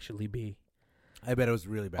to actually be. I bet it was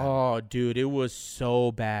really bad. Oh, dude, it was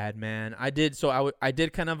so bad, man. I did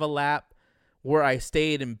kind of a lap where I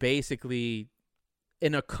stayed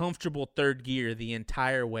in a comfortable third gear the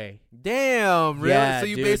entire way. Damn, really? Yeah, so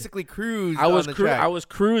you dude. basically cruised on the track. I was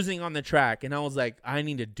cruising on the track, and I was like, I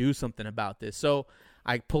need to do something about this. So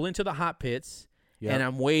I pull into the hot pits, and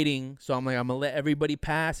I'm waiting. So I'm like, I'm going to let everybody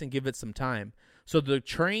pass and give it some time. So the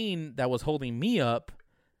train that was holding me up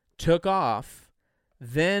took off.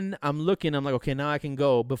 Then I'm looking. I'm like, okay, now I can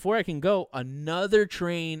go. Before I can go, another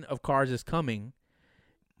train of cars is coming.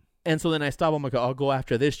 And so then I stop. I'm like, I'll go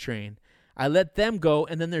after this train. I let them go,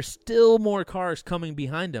 and then there's still more cars coming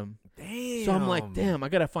behind them. Damn. So I'm like, damn, I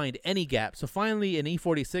got to find any gap. So finally an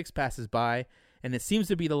E46 passes by, and it seems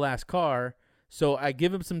to be the last car. So I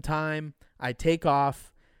give him some time. I take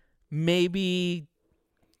off. Maybe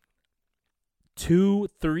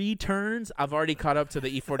 2-3 turns, I've already caught up to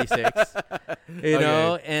the E46. you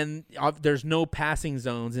know, and there's no passing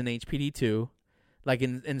zones in HPD2. Like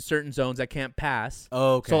in certain zones I can't pass.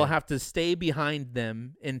 Okay. So I'll have to stay behind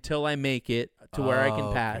them until I make it to where I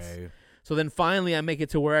can pass. So then finally I make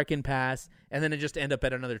it to where I can pass, and then I just end up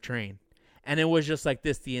at another train. And it was just like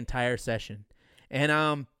this the entire session. And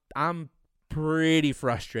I'm pretty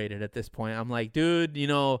frustrated at this point. I'm like, dude,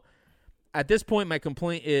 at this point my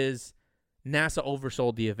complaint is NASA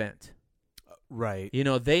oversold the event. Right.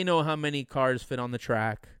 They know how many cars fit on the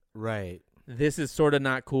track. Right. This is sort of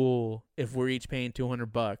not cool if we're each paying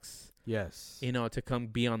 $200. Yes. To come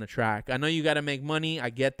be on the track. I know you got to make money. I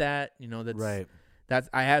get that. That's right.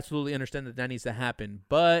 I absolutely understand that needs to happen.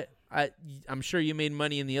 But I'm sure you made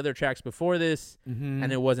money in the other tracks before this,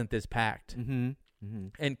 and it wasn't this packed. Mm-hmm. Mm-hmm.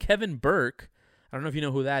 And Kevin Burke, I don't know if you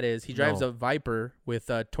know who that is. He drives a Viper with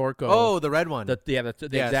Torco. Oh, the red one.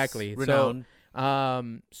 Exactly. Renowned.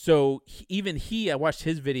 So even I watched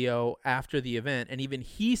his video after the event, and even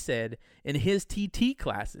he said in his TT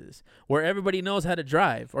classes where everybody knows how to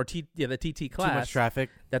drive, or the TT class, too much traffic,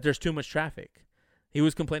 that there's too much traffic. He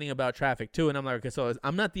was complaining about traffic too, and I'm like, okay, so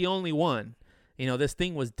I'm not the only one. This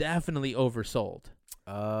thing was definitely oversold.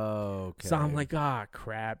 Oh, okay. So I'm like,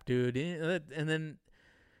 crap, dude. And then,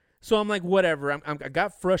 so I'm like, whatever. I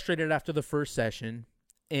got frustrated after the first session,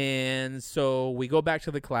 and so we go back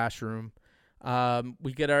to the classroom.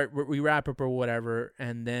 We wrap up or whatever,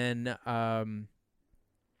 and then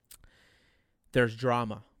there's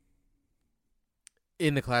drama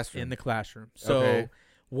in the classroom. So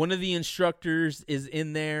one of the instructors is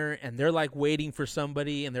in there, and they're like waiting for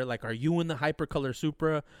somebody, and they're like, "Are you in the Hypercolor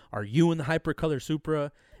Supra? Are you in the Hypercolor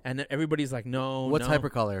Supra?" And everybody's like, "No." What's no.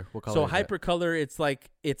 Hypercolor? What color? So is Hypercolor,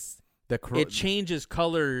 it changes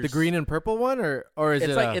colors. The green and purple one, or is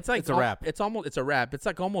it's a wrap? It's a wrap. It's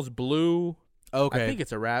like almost blue. Okay. I think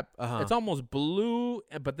it's a wrap. Uh-huh. It's almost blue,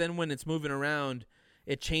 but then when it's moving around,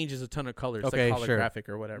 it changes a ton of colors. It's like holographic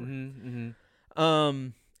or whatever. Mm-hmm, mm-hmm.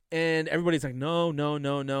 And everybody's like,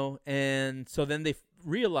 no. And so then they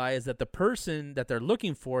realize that the person that they're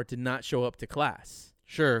looking for did not show up to class.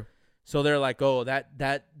 Sure. So they're like, oh, that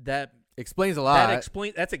explains a lot.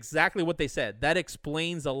 That's exactly what they said. That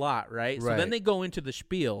explains a lot, right? So then they go into the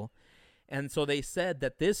spiel, and so they said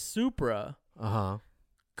that this Supra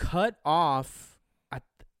cut off.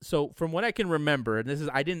 So from what I can remember, and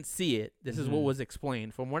I didn't see it. This is what was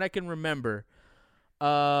explained. From what I can remember,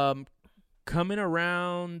 coming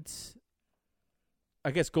around, I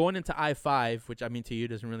guess going into I-5, which I mean to you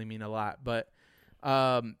doesn't really mean a lot, but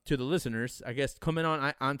to the listeners, I guess coming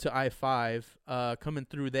onto I-5, coming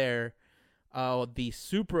through there, the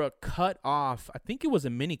Supra cut off. I think it was a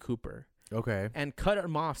Mini Cooper. Okay. And cut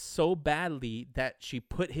him off so badly that she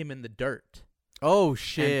put him in the dirt. Oh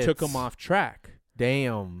shit! And took him off track.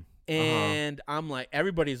 Damn. And I'm like,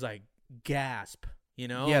 everybody's like, gasp.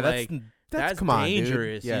 Yeah, that's come on,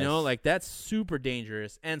 dangerous. Dude. Yes. That's super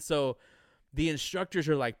dangerous. And so the instructors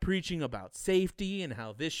are like preaching about safety and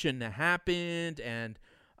how this shouldn't have happened, and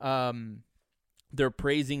they're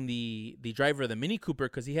praising the driver of the Mini Cooper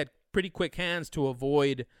because he had pretty quick hands to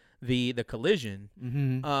avoid the collision.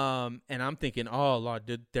 Mm-hmm. And I'm thinking, oh Lord,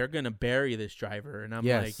 dude, they're gonna bury this driver. And I'm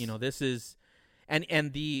like, this is,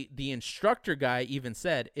 and the instructor guy even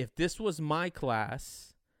said, if this was my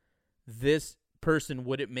class, this person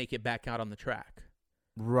wouldn't make it back out on the track.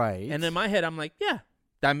 Right. And in my head, I'm like, yeah,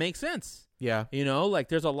 that makes sense. Yeah. Like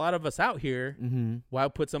there's a lot of us out here. Mm-hmm. Why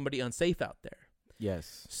put somebody unsafe out there?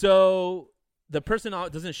 Yes. So the person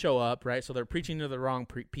doesn't show up, right? So they're preaching to the wrong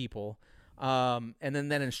people. And then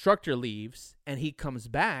that instructor leaves, and he comes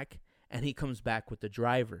back with the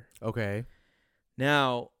driver. Okay.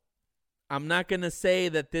 Now, I'm not going to say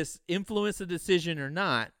that this influenced the decision or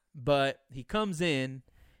not, but he comes in,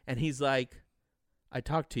 and he's like, I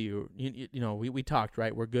talked to you. We talked,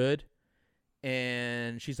 right? We're good.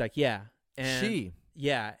 And she's like, yeah. And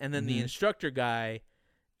yeah. And then the instructor guy,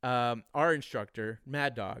 our instructor,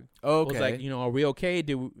 Mad Dog, was like, are we okay?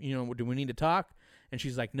 Do we need to talk? And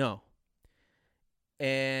she's like, no.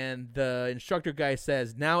 And the instructor guy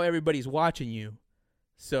says, now everybody's watching you.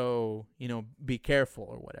 So, be careful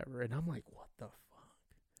or whatever. And I'm like, what the fuck?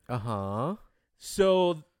 Uh-huh.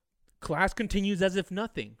 So class continues as if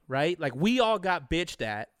nothing, right? Like we all got bitched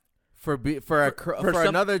at for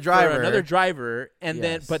another driver, and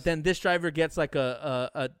then this driver gets like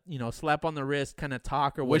a slap on the wrist kind of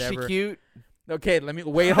talk or whatever. Was she cute? Okay, let me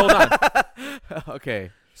wait. Hold on. Okay.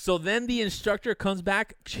 So then the instructor comes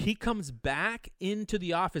back. He comes back into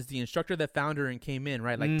the office. The instructor that found her and came in,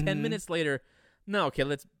 right? Like 10 minutes later. No, okay.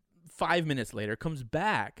 5 minutes later, comes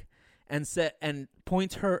back and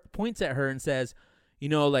points at her and says,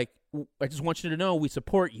 I just want you to know we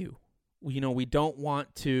support you. We don't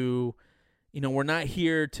want to, we're not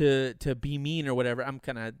here to be mean or whatever. I'm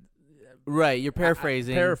kind of right. You're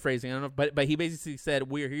paraphrasing. I don't know, but he basically said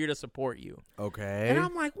we're here to support you. Okay. And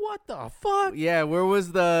I'm like, what the fuck? Yeah. Where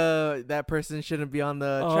was that person shouldn't be on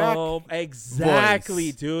the track? Oh,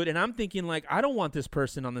 exactly, voice. Dude. And I'm thinking like, I don't want this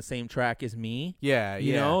person on the same track as me. Yeah.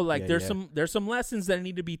 There's some lessons that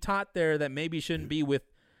need to be taught there that maybe shouldn't be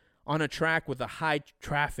on a track with a high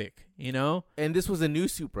traffic, And this was a new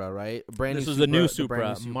Supra, right? This was a new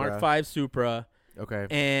Supra, Mark 5 Supra. Okay.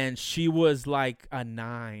 And she was like a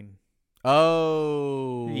 9.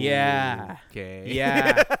 Oh. Yeah. Okay.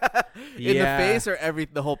 Yeah. In the face or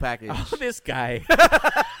the whole package? Oh, this guy.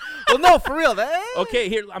 Well, no, for real. Okay,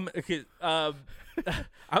 here.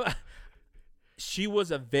 She was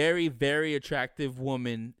a very, very attractive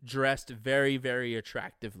woman, dressed very, very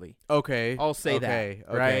attractively. Okay. I'll say that.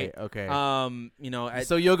 Right? Okay.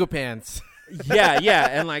 So yoga pants. yeah,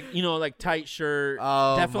 and like tight shirt,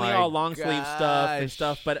 definitely all long sleeve stuff and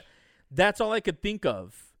stuff. But that's all I could think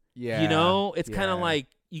of. Yeah. It's kind of like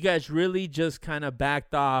you guys really just kind of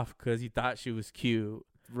backed off because you thought she was cute,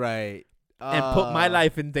 right? And put my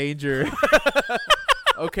life in danger.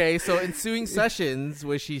 Okay, so ensuing sessions,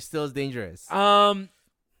 was she still as dangerous?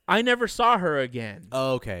 I never saw her again.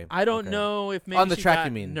 Oh, okay. I don't know if maybe on the she track, got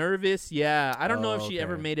you mean? Nervous. Yeah, I don't know if she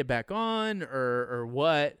ever made it back on or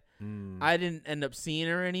what. I didn't end up seeing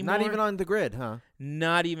her anymore. Not even on the grid, huh?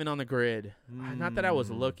 Not even on the grid. Not that I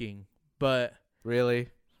was looking, but really.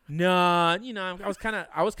 No, I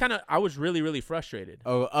was really, really frustrated.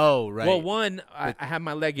 Oh, right. Well, one, I had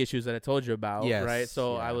my leg issues that I told you about, yes, right?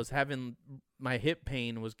 So I was having my hip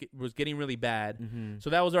pain was getting really bad.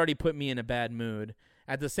 So that was already put me in a bad mood.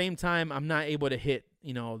 At the same time, I'm not able to hit,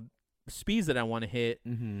 speeds that I want to hit.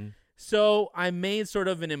 So I made sort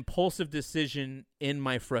of an impulsive decision in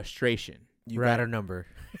my frustration. You got her number.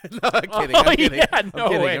 No, I'm kidding. I'm kidding. Yeah, no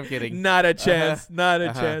way. I'm kidding. Not a chance. Not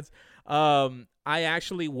a chance. I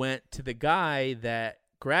actually went to the guy that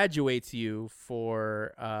graduates you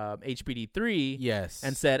for HPD3. Yes.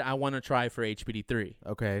 And said, I want to try for HPD3.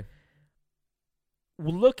 Okay.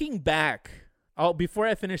 Looking back, before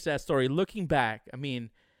I finish that story, looking back, I mean,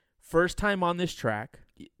 first time on this track.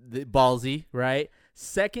 Ballsy. Right?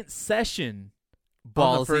 Second session. Ballsy.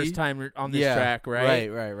 On the first time on this track, right?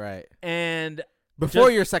 Right. And before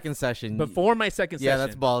your second session. Before my second session. Yeah,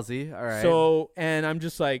 that's ballsy. All right. So, and I'm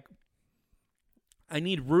just like, I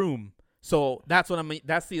need room. So that's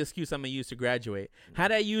the excuse I'm going to use to graduate.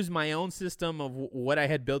 Had I used my own system of what I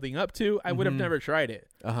had building up to, I would have never tried it.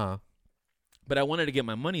 But I wanted to get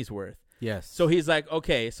my money's worth. Yes. So he's like,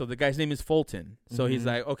 okay, so the guy's name is Fulton. So he's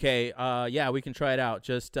like, okay, yeah, we can try it out.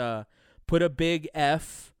 Just put a big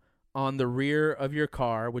F on the rear of your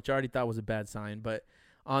car, which I already thought was a bad sign, but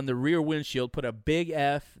on the rear windshield, put a big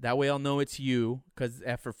F. That way I'll know it's you, because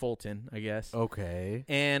F for Fulton, I guess. Okay.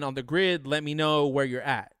 And on the grid, let me know where you're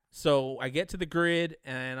at. So I get to the grid,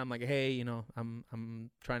 and I'm like, hey,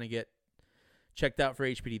 I'm trying to get checked out for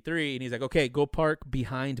HPD3. And he's like, okay, go park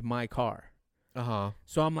behind my car.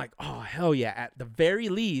 So I'm like, oh, hell yeah. At the very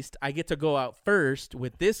least, I get to go out first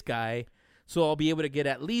with this guy, so I'll be able to get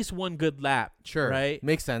at least one good lap. Sure. Right?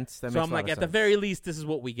 Makes sense. So I'm like, at the very least, this is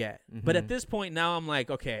what we get. But at this point now, I'm like,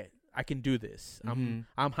 okay, I can do this. I'm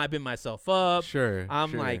hyping myself up. Sure.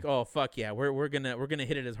 I'm like, oh, fuck yeah. We're gonna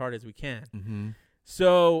hit it as hard as we can.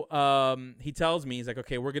 So he tells me, he's like,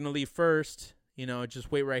 okay, we're going to leave first.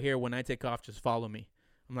 Just wait right here. When I take off, just follow me.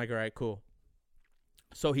 I'm like, all right, cool.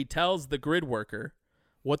 So he tells the grid worker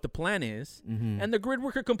what the plan is, and the grid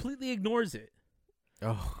worker completely ignores it.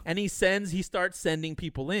 Oh. And he starts sending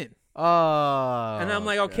people in. Oh. And I'm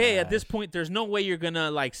like, okay, at this point, there's no way you're going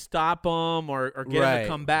to, like, stop him or get him to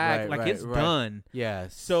come back. It's done.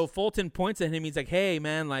 Yes. So Fulton points at him. He's like, hey,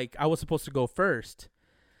 man, like, I was supposed to go first.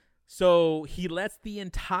 So he lets the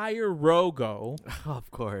entire row go. Of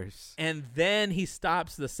course. And then he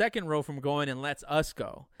stops the second row from going and lets us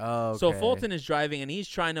go. Okay. So Fulton is driving, and he's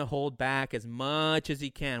trying to hold back as much as he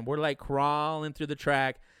can. We're like crawling through the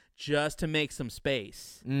track just to make some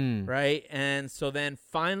space, right? And so then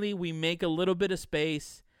finally we make a little bit of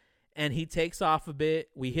space, and he takes off a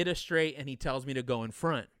bit. We hit a straight, and he tells me to go in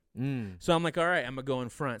front. So I'm like, all right, I'm going to go in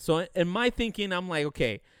front. So in my thinking, I'm like,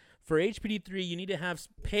 okay, for HPD3, you need to have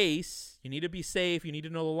pace. You need to be safe. You need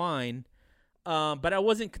to know the line. But I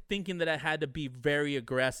wasn't thinking that I had to be very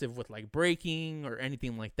aggressive with, like, braking or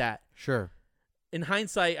anything like that. Sure. In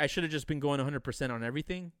hindsight, I should have just been going 100% on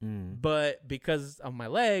everything. But because of my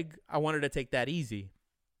leg, I wanted to take that easy.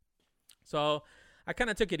 So I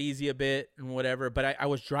kind of took it easy a bit and whatever. But I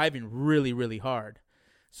was driving really, really hard.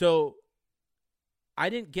 So I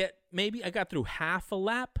got through half a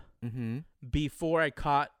lap. Before I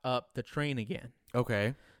caught up the train again.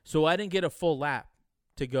 Okay. So I didn't get a full lap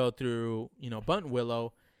to go through,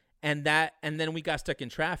 Buttonwillow, and then we got stuck in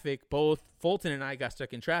traffic. Both Fulton and I got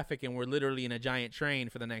stuck in traffic, and we're literally in a giant train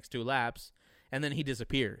for the next 2 laps, and then he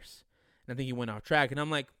disappears. And I think he went off track, and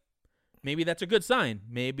I'm like, maybe that's a good sign.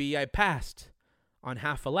 Maybe I passed on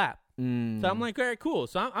half a lap. So I'm like, all right, cool.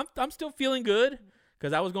 So I'm still feeling good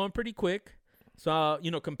because I was going pretty quick. So,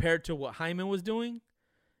 compared to what Hyman was doing,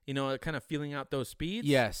 kind of feeling out those speeds.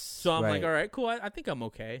 Yes. So I'm like, all right, cool. I think I'm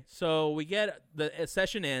okay. So we get the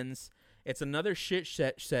session ends. It's another shit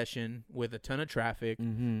session with a ton of traffic.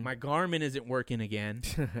 My Garmin isn't working again.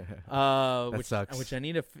 Which sucks. Which I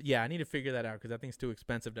need to figure that out because that thing's too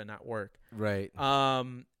expensive to not work. Right.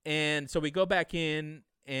 And so we go back in,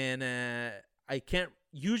 and I can't.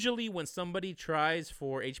 Usually when somebody tries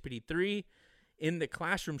for HPD3 in the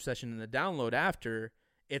classroom session in the download after,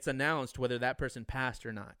 it's announced whether that person passed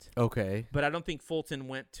or not. Okay. But I don't think Fulton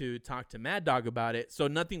went to talk to Mad Dog about it, so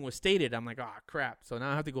nothing was stated. I'm like, oh, crap. So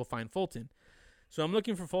now I have to go find Fulton. So I'm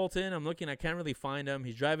looking for Fulton. I can't really find him.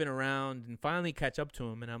 He's driving around, and finally catch up to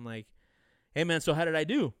him, and I'm like, hey, man, so how did I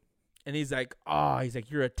do? And he's like,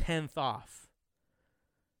 you're a 10th off.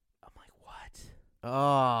 I'm like, what?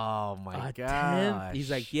 Oh, my gosh. He's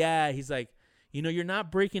like, yeah. He's like, you're not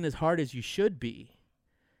braking as hard as you should be.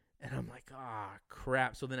 And I'm like,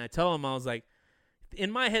 crap. So then I tell him, I was like,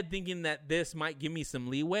 in my head thinking that this might give me some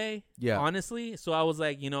leeway, honestly. So I was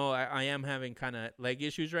like, I am having kind of leg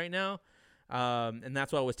issues right now. And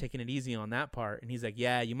that's why I was taking it easy on that part. And he's like,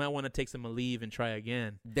 yeah, you might want to take some leave and try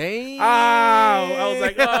again. Dang. Oh, I was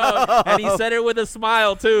like, oh. And he said it with a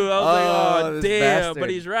smile, too. I was like, oh, damn. Bastard. But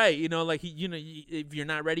he's right. If you're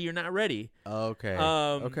not ready, you're not ready. Okay.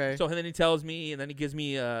 Okay. So then he tells me, and then he gives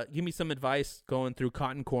me some advice going through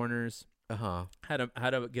Cotton Corners. How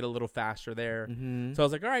to get a little faster there. So I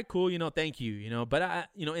was like, all right, cool. Thank you. But I,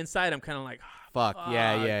 inside I'm kind of like, fuck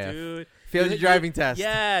yeah, dude. Failed the driving test.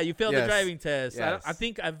 Yeah, you failed the driving test. Yes. I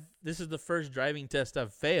think this is the first driving test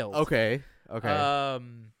I've failed. Okay.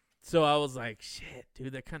 So I was like, shit,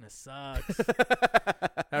 dude, that kind of sucks.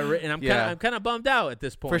 And I'm kind of bummed out at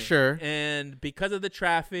this point. For sure. And because of the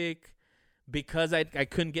traffic, because I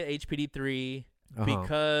couldn't get HPD3,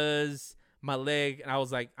 because my leg, and I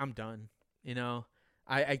was like, I'm done.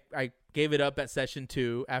 I gave it up at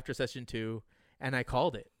after session 2, and I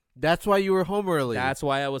called it. That's why you were home early. That's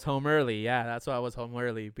why I was home early. Yeah, that's why I was home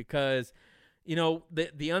early because,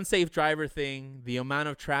 the unsafe driver thing, the amount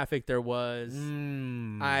of traffic there was,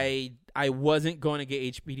 I wasn't going to get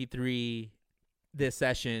HPD3 this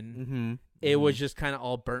session. It was just kind of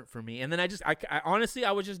all burnt for me. And then I honestly,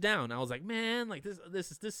 I was just down. I was like, man, like this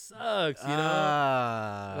sucks,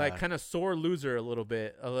 like kind of sore loser a little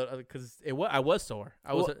bit, because I was sore.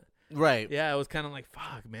 Right. Yeah. I was kind of like,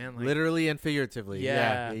 fuck, man. Like, literally and figuratively.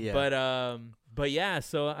 Yeah. But But yeah,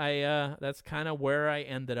 so I that's kind of where I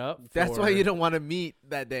ended up. That's why you don't want to meet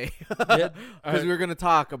that day. Yeah, Because we were going to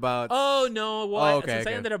talk about. Oh no! Well, okay, since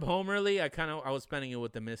I ended up home early, I was spending it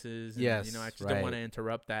with the missus. And, Yes, you know, I just right. didn't want to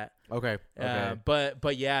interrupt that. Okay.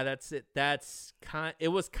 But yeah, that's it. It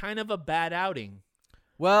was kind of a bad outing.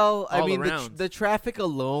 Well, I all mean, around. the traffic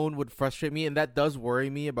alone would frustrate me, and that does worry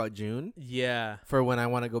me about June. Yeah. For when I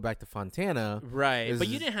want to go back to Fontana. Right. But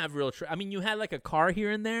you didn't have real I mean, you had like a car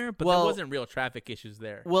here and there, but Well, there wasn't real traffic issues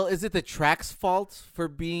there. Well, is it the track's fault for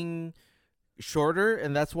being shorter,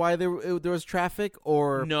 and that's why there was traffic,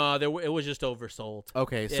 or No, it was just oversold.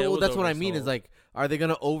 Okay, Yeah, so it that's was what I mean oversold. is like, are they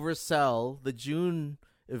going to oversell the June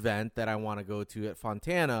event that I want to go to at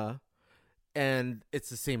Fontana? And it's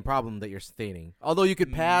the same problem that you're stating. Although you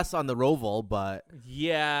could pass on the Roval, but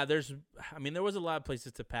Yeah, there was a lot of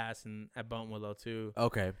places to pass at Buttonwillow too.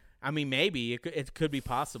 okay. I mean, maybe it could be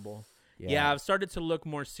possible. Yeah, I've started to look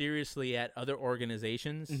more seriously at other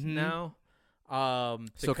organizations now.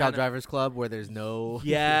 SoCal Drivers Club, where there's no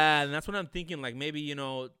Yeah, and that's what I'm thinking. Like maybe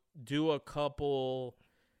do a couple,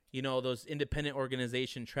 those independent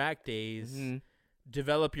organization track days.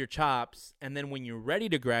 Develop your chops, and then when you're ready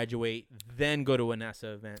to graduate, then go to a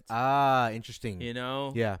NASA event. Interesting.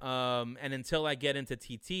 Yeah. And until I get into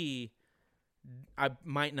TT, I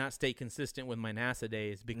might not stay consistent with my NASA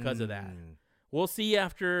days because of that. We'll see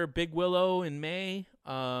after Big Willow in May.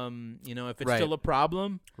 If it's still a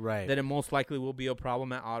problem, Right. then it most likely will be a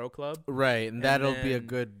problem at Auto Club. Right, and that'll be a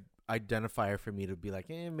good identifier for me to be like,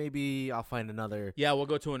 maybe I'll find another. Yeah, we'll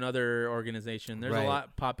go to another organization. There's Right. a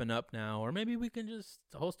lot popping up now, or maybe we can just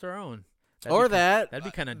host our own. That'd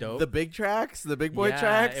be kind of dope. The big tracks, the big boy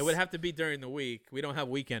tracks. It would have to be during the week. We don't have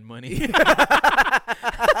weekend money.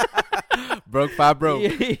 Broke.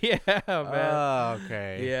 Yeah, man. Oh,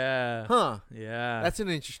 okay. Yeah. Huh. Yeah. That's an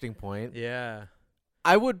interesting point. Yeah.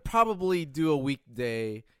 I would probably do a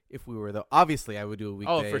weekday if we were obviously I would do a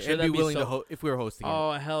weekday. Oh, for sure. And That'd be be willing so- to if we were hosting it.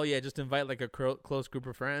 Oh, hell yeah. Just invite like a close group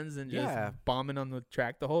of friends and just bombing on the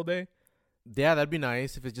track the whole day. Yeah, that'd be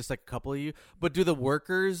nice if it's just like a couple of you. But do the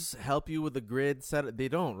workers help you with the grid set? They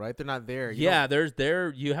don't, right? They're not there. You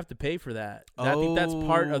You have to pay for that. I think that's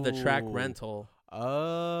part of the track rental.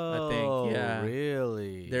 Oh, I think, yeah.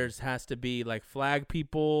 Really? Has to be like flag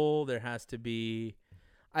people. There has to be.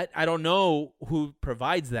 I don't know who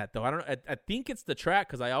provides that though. I think it's the track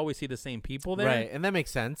because I always see the same people there. Right, and that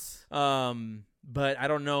makes sense. But I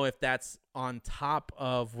don't know if that's on top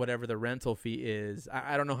of whatever the rental fee is.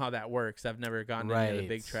 I don't know how that works. I've never gotten to any of the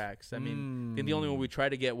big tracks. I mean, I think the only one we tried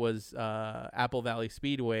to get was Apple Valley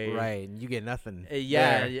Speedway. Right, and you get nothing.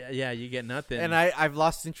 Yeah, you get nothing. And I've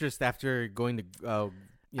lost interest after going to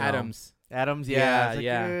Adams. Adams,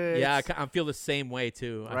 yeah. I feel the same way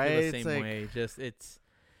too. I feel the same way. Just it's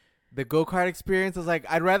the go-kart experience. I was like,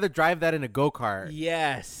 I'd rather drive that in a go-kart.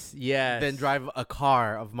 Yes. Than drive a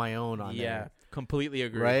car of my own on there. Yeah, completely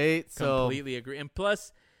agree. Right? Completely agree. And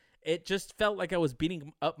plus, it just felt like I was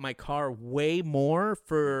beating up my car way more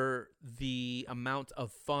for the amount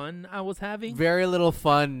of fun I was having. Very little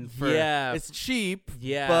fun. It's cheap.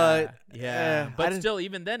 Yeah. But But still,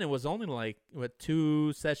 even then, it was only like,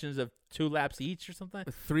 2 sessions of 2 laps each or something?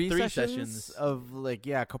 Three sessions of a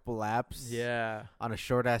couple laps. Yeah. On a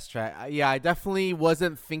short-ass track. I definitely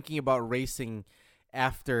wasn't thinking about racing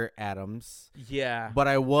after Adams. Yeah. But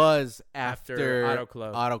I was after Auto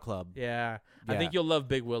Club. Yeah. I think you'll love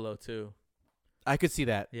Big Willow, too. I could see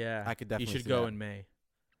that. Yeah. I could definitely You should see go that. in May.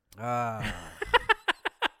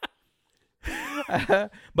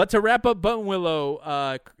 But to wrap up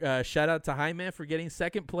Buttonwillow, shout out to Jaime for getting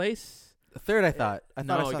second place. Third, I thought. I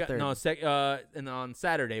saw third. No, and on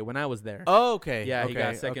Saturday when I was there. Oh, okay. Yeah, okay. he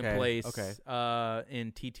got second place. Okay.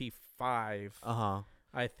 In TT5.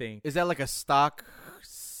 I think. Is that like a stock?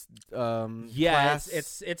 Yeah,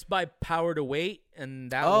 class? it's by power to weight,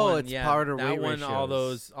 and that Oh, one, it's power to that weight one,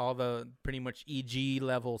 ratios. all the pretty much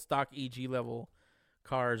stock EG level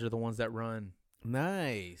cars are the ones that run.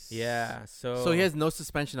 Nice. Yeah, so he has no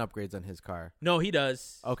suspension upgrades on his car. No, he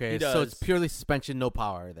does. Okay, he does. so it's purely suspension, no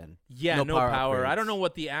power then. Yeah, no power. I upgrades. don't know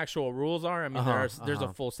what the actual rules are. I mean, there's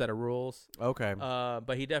a full set of rules. Okay.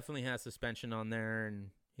 But he definitely has suspension on there, and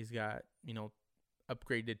he's got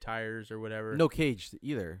upgraded tires or whatever. No cage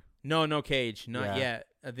either. No cage, not yet.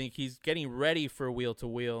 I think he's getting ready for wheel to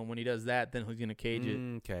wheel, and when he does that, then he's gonna cage it.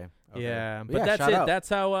 Okay. Yeah, but that's it. That's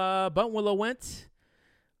how Buttonwillow went.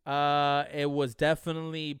 It was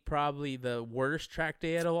definitely probably the worst track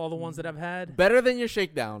day out of all the ones that I've had. Better than your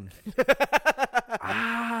shakedown.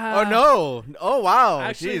 Oh no! Oh wow!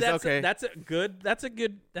 Actually, Jeez,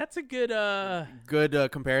 that's a good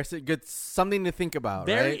good comparison. Good something to think about,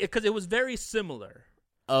 right? Because it was very similar.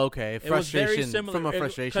 Okay, It was very frustration similar. from a It-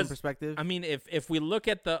 frustration 'cause, perspective. I mean, if we look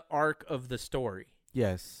at the arc of the story,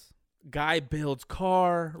 Yes. guy builds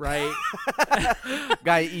car, right?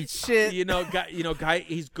 Guy eats shit. Guy,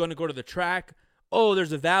 he's gonna go to the track. Oh,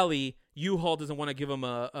 there's a valley. U-Haul doesn't want to give him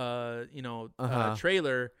a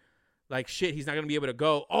trailer. Like, shit, he's not going to be able to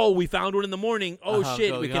go. Oh, we found one in the morning. Oh,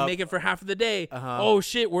 shit, we can make it for half of the day. Oh,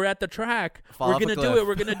 shit, we're at the track. We're going to do it.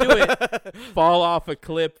 We're going to do it. Fall off a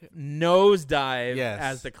cliff, nosedive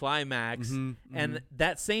as the climax. And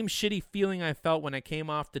that same shitty feeling I felt when I came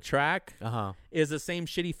off the track is the same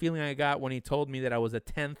shitty feeling I got when he told me that I was a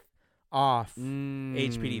 10th off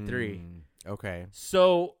HPD3. Okay.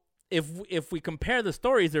 So if we compare the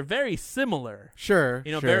stories, they're very similar. Sure.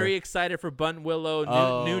 Very excited for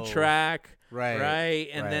Buttonwillow, new track, right?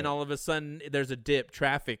 And then all of a sudden, there's a dip.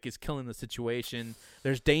 Traffic is killing the situation.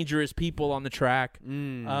 There's dangerous people on the track.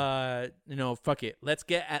 Fuck it. Let's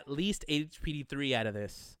get at least HPD3 out of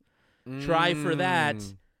this. Try for that.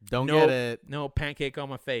 Don't get it. No pancake on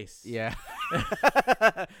my face. Yeah.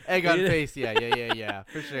 Egg on face. Yeah.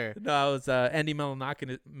 For sure. No, it was Andy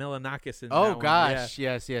Melanakis. Oh gosh.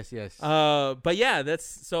 Yeah. Yes. But yeah,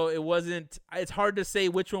 it wasn't. It's hard to say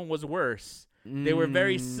which one was worse. They were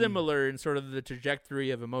very similar in sort of the trajectory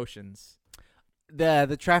of emotions.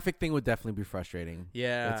 The traffic thing would definitely be frustrating.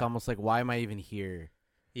 Yeah. It's almost like, why am I even here?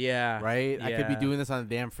 Yeah. Right? Yeah. I could be doing this on a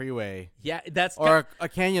damn freeway. Yeah, or a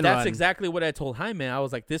canyon run. That's exactly what I told Jaime. I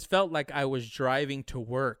was like, this felt like I was driving to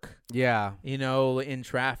work. Yeah. In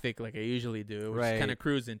traffic like I usually do. Just kind of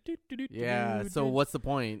cruising. Yeah. So what's the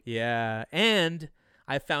point? Yeah. And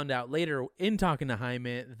I found out later in talking to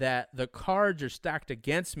Jaime that the cards are stacked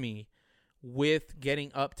against me with getting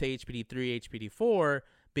up to HPD3, HPD4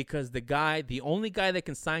 because the only guy that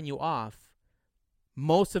can sign you off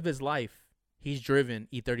most of his life, he's driven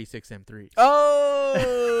E36 M3s. Oh,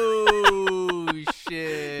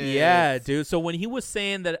 shit. Yeah, dude. So when he was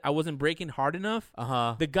saying that I wasn't braking hard enough,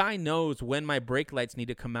 the guy knows when my brake lights need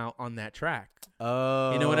to come out on that track.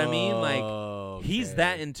 Oh. You know what I mean? Like, he's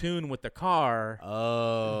that in tune with the car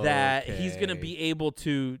that he's going to be able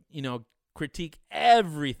to, critique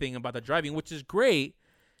everything about the driving, which is great.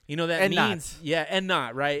 That means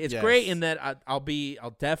right? It's great in that I'll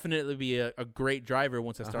definitely be a great driver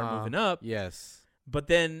once I start moving up. Yes. But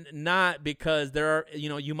then not because there are,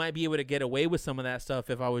 you might be able to get away with some of that stuff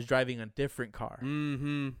if I was driving a different car.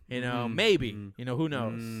 Maybe. Who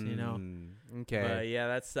knows, Okay. But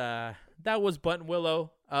yeah, that was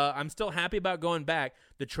Buttonwillow. I'm still happy about going back.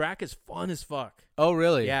 The track is fun as fuck. Oh,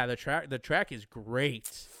 really? Yeah, the track is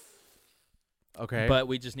great. Okay. But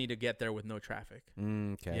we just need to get there with no traffic.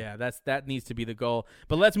 Okay. Yeah, that needs to be the goal.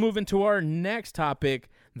 But let's move into our next topic.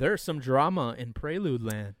 There's some drama in Prelude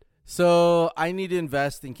land. So I need to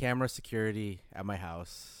invest in camera security at my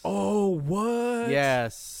house. Oh, what?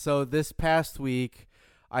 Yes. So this past week,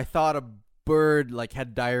 I thought a bird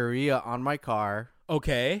had diarrhea on my car.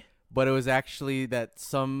 Okay. But it was actually that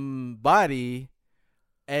somebody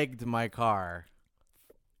egged my car.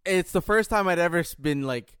 It's the first time I'd ever been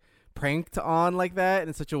pranked on like that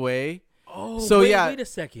in such a way. Oh, so wait a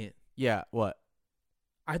second. Yeah, what?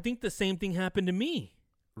 I think the same thing happened to me.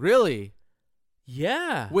 Really?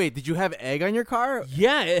 Yeah. Wait, did you have egg on your car?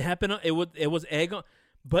 Yeah, it happened. It was egg on.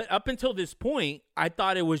 But up until this point, I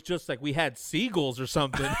thought it was just we had seagulls or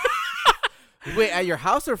something. Wait, at your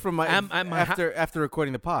house or from after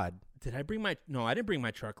recording the pod? Did I bring no, I didn't bring my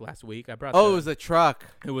truck last week. I brought it was a truck.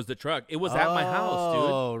 It was the truck. It was at my house,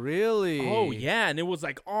 dude. Oh, really? Oh, yeah. And it was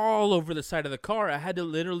all over the side of the car. I had to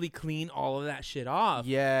literally clean all of that shit off.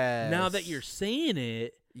 Yeah. Now that you're saying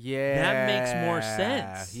it, that makes more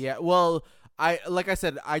sense. Yeah. Well, like I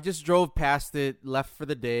said, I just drove past it, left for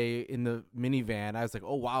the day in the minivan. I was like,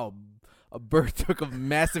 oh, wow. A bird took a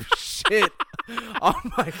massive shit on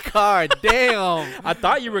my car. Damn. I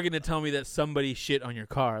thought you were going to tell me that somebody shit on your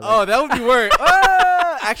car. Oh, that would be worse.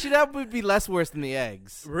 Actually, that would be less worse than the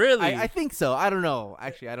eggs. Really? I think so. I don't know.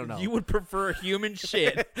 Actually, I don't know. You would prefer human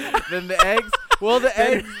shit than the eggs? Well, the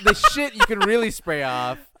eggs, the shit you can really spray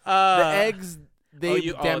off. The eggs, they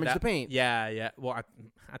damage the paint. Yeah. Well,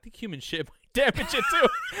 I think human shit might damage it too.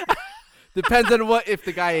 Depends on if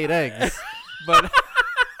the guy ate eggs. But...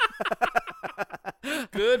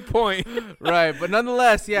 Good point. Right, but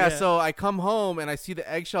nonetheless, yeah, so I come home and I see the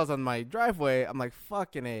eggshells on my driveway. I'm like,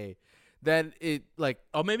 fucking A. Then it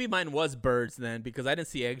oh, maybe mine was birds then because I didn't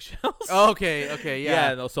see eggshells. Okay,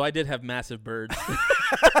 yeah. Yeah, so I did have massive birds.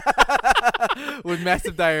 With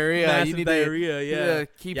massive diarrhea. Massive you need diarrhea, to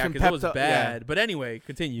keep some because it was Pepto- bad. Yeah. But anyway,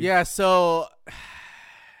 continue. Yeah, so,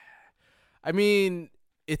 I mean...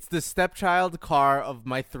 it's the stepchild car of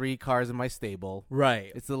my 3 cars in my stable.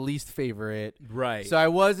 Right. It's the least favorite. Right. So I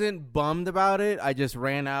wasn't bummed about it. I just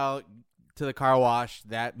ran out to the car wash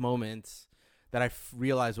that moment that I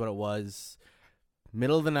realized what it was.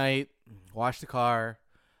 Middle of the night, washed the car.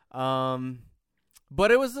 But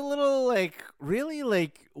it was a little like, really,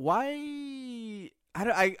 like, why?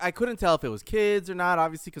 I couldn't tell if it was kids or not,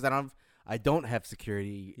 obviously, because I don't have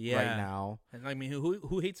security right now. And I mean,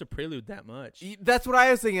 who hates a Prelude that much? That's what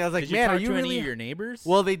I was thinking. I was like, Did man, you are talk you to really? any of your neighbors?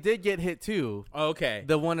 Well, they did get hit too. Oh, okay.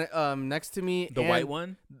 The one next to me, The white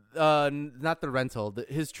one? Not the rental,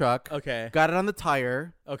 his truck. Okay. Got it on the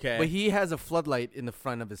tire. Okay. But he has a floodlight in the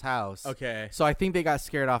front of his house. Okay. So I think they got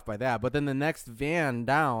scared off by that. But then the next van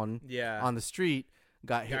down Yeah. on the street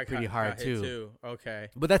got hit pretty hard too. Okay.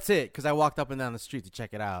 But that's it, because I walked up and down the street to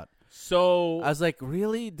check it out. So I was like,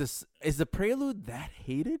 really? Is the Prelude that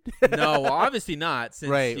hated? no, well, obviously not, since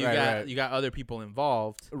Right. you got other people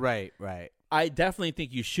involved. Right. I definitely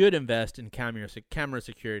think you should invest in camera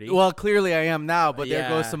security. Well, clearly I am now, but there Yeah.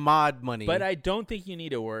 goes some mod money. But I don't think you need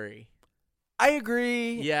to worry. I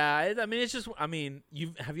agree. Yeah, I mean, it's just, I mean,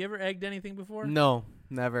 have you ever egged anything before? No,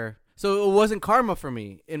 never. So it wasn't karma for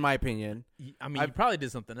me, in my opinion. I mean, you probably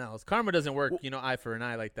did something else. Karma doesn't work, eye for an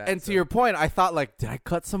eye like that. And so. to your point, I thought, like, did I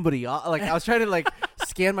cut somebody off? Like, I was trying to, like,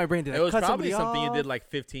 scan my brain. Did it I was cut probably somebody something off? you did like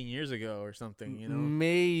 15 years ago or something,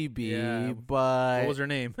 Maybe, Yeah. but... What was her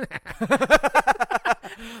name? The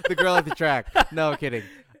girl at the track. No, kidding.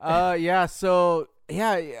 Yeah, so,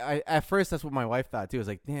 yeah, at first, that's what my wife thought, too. I was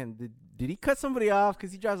like, man, did he cut somebody off?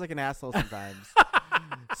 Because he drives like an asshole sometimes.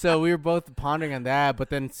 So we were both pondering on that, but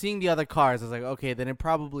then seeing the other cars, I was like, okay, then it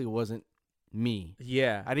probably wasn't me.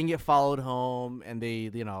 Yeah. I didn't get followed home, and they,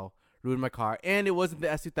 ruined my car. And it wasn't the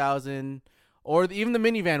S2000, or even the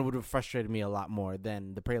minivan would have frustrated me a lot more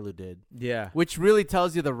than the Prelude did. Yeah. Which really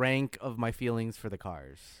tells you the rank of my feelings for the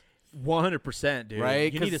cars. 100%, dude.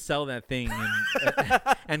 Right? You need to sell that thing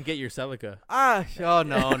and get your Celica. Oh,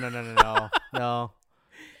 no.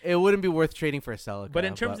 It wouldn't be worth trading for a Celica. But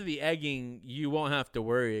in terms of the egging, you won't have to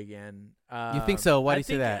worry again. You think so? Why do you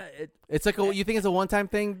say that? It's like you think it's a one-time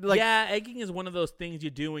thing? Like, yeah, egging is one of those things you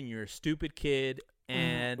do when you're a stupid kid,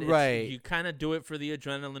 and right. You kind of do it for the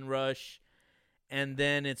adrenaline rush, and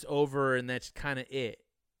then it's over, and that's kind of it.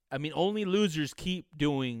 I mean, only losers keep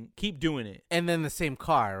doing it. And then the same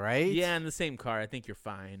car, right? Yeah, in the same car. I think you're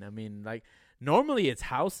fine. I mean, like, normally it's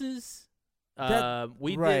houses. I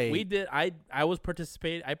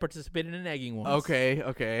participated in egging once.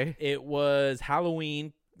 Okay. It was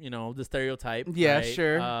Halloween, the stereotype. Yeah, right?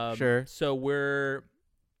 sure. So we're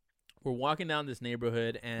walking down this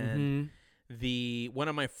neighborhood, and one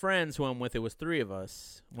of my friends who I'm with, it was 3 of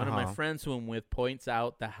us. One of my friends who I'm with points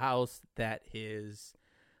out the house that his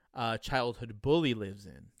childhood bully lives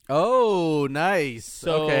in. Oh, nice.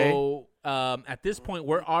 So okay. At this point,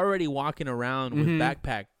 we're already walking around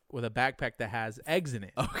with a backpack that has eggs in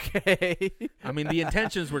it. Okay. I mean, the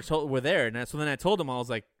intentions were there, and so then I told him, I was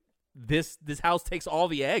like, "This house takes all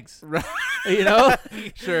the eggs, right?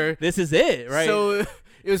 Sure. This is it, right?" So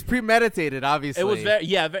it was premeditated, obviously. It was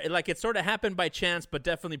like it sort of happened by chance, but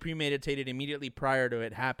definitely premeditated immediately prior to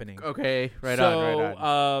it happening. Okay, right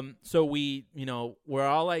on. So we, we're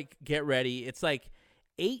all like, get ready. It's like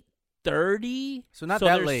 8:30, so not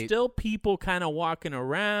that there's late. Still people kind of walking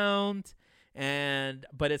around.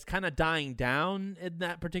 But it's kind of dying down in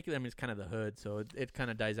that particular. I mean, it's kind of the hood, so it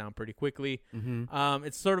kind of dies down pretty quickly.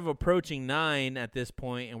 It's sort of approaching 9 at this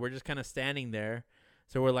point, and we're just kind of standing there.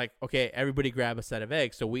 So we're like, okay, everybody grab a set of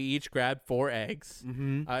eggs. So we each grabbed 4 eggs.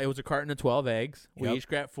 It was a carton of 12 eggs. We each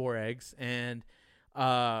grabbed 4 eggs, and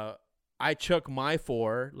I chuck my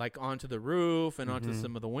 4 like onto the roof and onto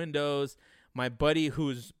some of the windows. My buddy,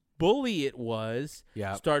 who's bully it was,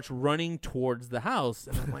 starts running towards the house,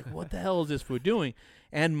 and I'm like, what the hell is this fool doing?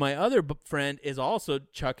 And my other friend is also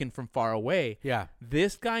chucking from far away.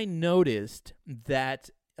 This guy noticed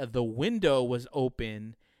that the window was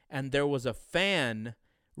open and there was a fan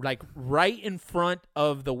like right in front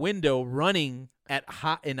of the window running at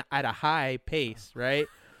a high pace, right?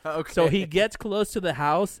 Okay. So he gets close to the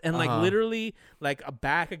house and like literally like a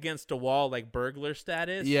back against a wall, like burglar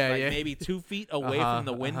status, maybe 2 feet away from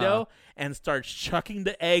the window, and starts chucking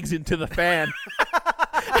the eggs into the fan.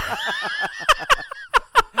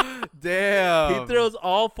 Damn. He throws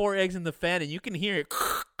all 4 eggs in the fan, and you can hear it.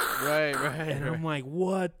 Right. And I'm like,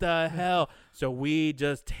 what the hell? So we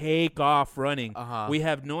just take off running. We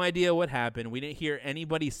have no idea what happened. We didn't hear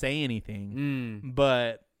anybody say anything.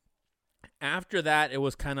 But after that, it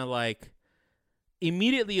was kind of like,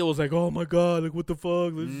 immediately it was like, oh my god, like what the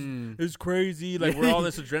fuck, this is crazy. Like we're all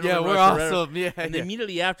this adrenaline. Yeah, we're rush awesome. Yeah, and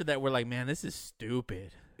immediately after that, we're like, man, this is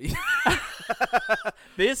stupid.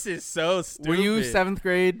 This is so stupid. Were you 7th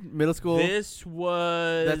grade, middle school? This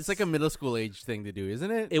was. That's like a middle school age thing to do,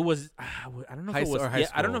 isn't it? It was. I don't know if it was. High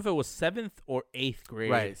school. I don't know if it was 7th or 8th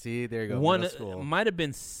grade. Right. See, there you go. One middle school. might have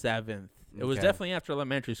been 7th. It was definitely after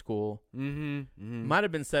elementary school. Might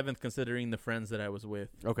have been 7th, considering the friends that I was with.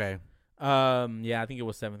 Okay. Yeah, I think it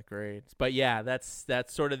was 7th grade. But yeah, that's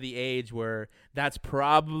sort of the age where that's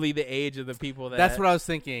probably the age of the people that. That's what I was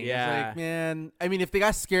thinking. Yeah. It's like, man, I mean, if they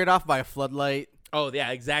got scared off by a floodlight. Oh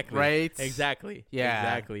yeah, exactly. Right. Exactly. Yeah.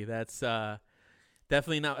 Exactly. That's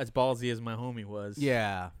definitely not as ballsy as my homie was.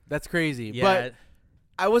 Yeah, that's crazy. Yeah. But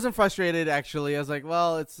I wasn't frustrated, actually. I was like,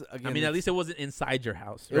 well, it's again. I mean, at least it wasn't inside your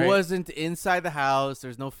house. Right? It wasn't inside the house.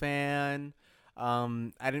 There's no fan.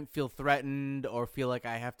 I didn't feel threatened or feel like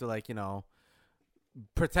I have to, like,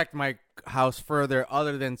 protect my house further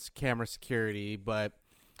other than camera security. But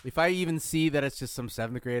if I even see that it's just some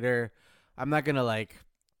 7th grader, I'm not going to, like,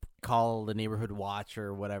 call the neighborhood watch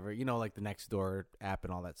or whatever, like the Nextdoor app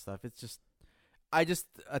and all that stuff. It's just, I just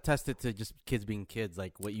attest it to just kids being kids,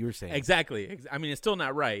 like what you were saying. Exactly. I mean, it's still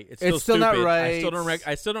not right. It's still stupid. not right.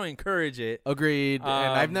 I still don't encourage it. Agreed. And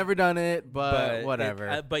I've never done it, but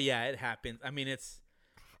whatever. But yeah, it happens. I mean, it's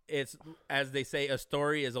as they say, a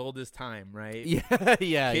story as old as time, right? Yeah,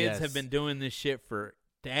 yeah. Kids have been doing this shit for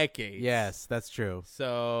decades. Yes, that's true.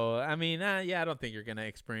 So, I mean, I don't think you're going to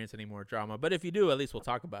experience any more drama. But if you do, at least we'll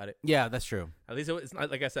talk about it. Yeah, that's true. At least it's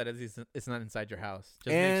not, like I said, at least it's not inside your house.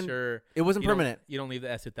 Just and make sure it wasn't permanent. You don't leave the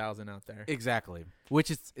S2000 out there. Exactly. Which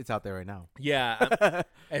it's out there right now. Yeah.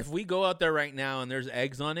 If we go out there right now and there's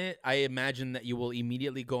eggs on it, I imagine that you will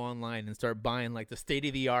immediately go online and start buying like the state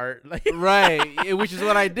of the art. Like right. Which is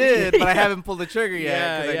what I did, but I haven't pulled the trigger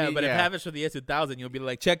yet. Yeah. But if it happens for the S2000, you'll be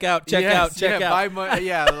like, check out. Buy my,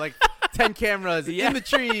 like 10 cameras in the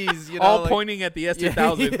trees, all pointing at the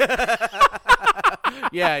S2000.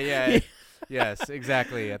 Yeah. Yes,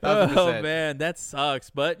 exactly. 1,000%. Oh man, that sucks.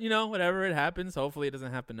 But whatever, it happens. Hopefully, it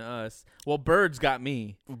doesn't happen to us. Well, birds got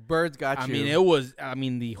me. Birds got you. I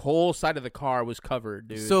mean, the whole side of the car was covered,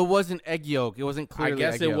 dude. So it wasn't egg yolk. It wasn't clearly.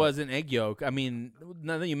 I guess it wasn't egg yolk. I mean,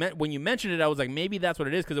 now that when you mentioned it, I was like, maybe that's what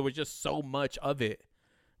it is because it was just so much of it.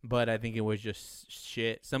 But I think it was just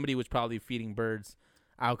shit. Somebody was probably feeding birds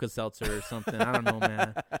Alka-Seltzer or something. I don't know,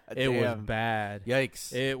 man. It was bad.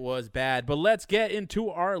 Yikes. It was bad. But let's get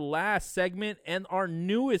into our last segment and our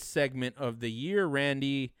newest segment of the year,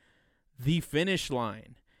 Randy, the finish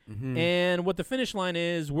line. Mm-hmm. And what the finish line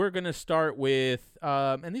is, we're going to start with,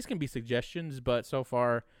 and these can be suggestions, but so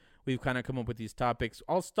far we've kind of come up with these topics.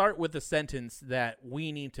 I'll start with a sentence that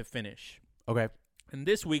we need to finish. Okay. And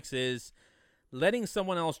this week's is, letting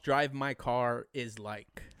someone else drive my car is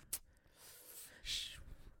like...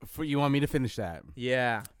 You want me to finish that?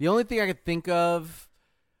 Yeah. The only thing I could think of,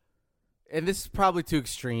 and this is probably too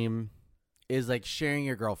extreme, is like sharing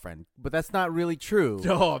your girlfriend. But that's not really true.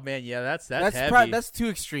 Oh, man, yeah, that's heavy. That's too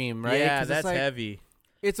extreme, right? Yeah, that's like, heavy.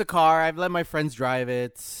 It's a car. I've let my friends drive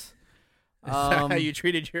it. Is that how you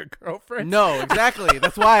treated your girlfriend? No, exactly.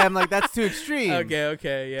 That's why I'm like, that's too extreme.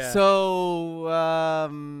 Okay, yeah.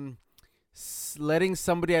 So, letting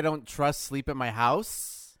somebody I don't trust sleep at my house.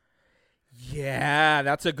 Yeah,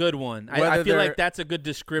 that's a good one. I feel like that's a good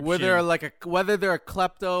description. Whether they're a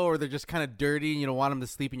klepto or they're just kind of dirty and you don't want them to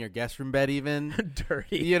sleep in your guest room bed even.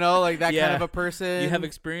 Dirty. Like that kind of a person. You have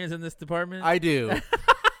experience in this department? I do.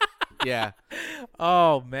 Yeah.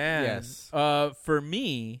 Oh, man. Yes. For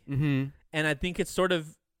me, and I think it sort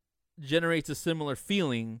of generates a similar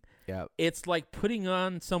feeling. Yeah. It's like putting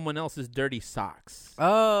on someone else's dirty socks.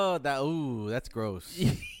 Oh, that's gross.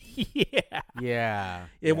 Yeah.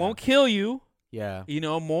 It won't kill you. Yeah.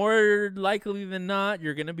 More likely than not,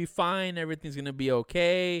 you're going to be fine. Everything's going to be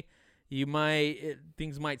okay.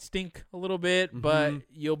 Things might stink a little bit, but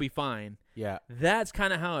you'll be fine. Yeah. That's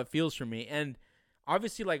kind of how it feels for me. And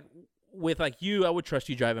obviously, like with like you, I would trust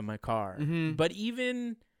you driving my car. Mm-hmm. But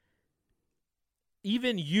even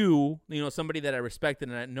you, somebody that I respect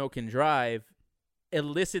and I know can drive,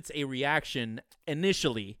 elicits a reaction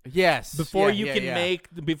initially. Yes. Before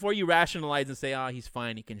you rationalize and say, he's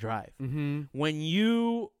fine, he can drive. Mm-hmm. When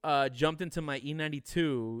you jumped into my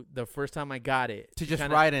E92 the first time I got it. To just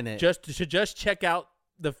ride in it. Just check out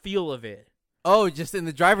the feel of it. Oh, just in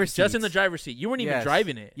the driver's seat. Just in the driver's seat. You weren't even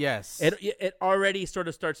driving it. Yes. It already sort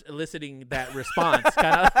of starts eliciting that response.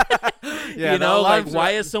 Kind of. Yeah, you know, the like alarms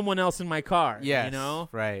why are- is someone else in my car? Yes. You know,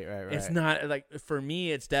 Right. it's not like for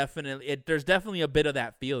me. It's definitely there's definitely a bit of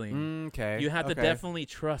that feeling. Okay. You have to okay. definitely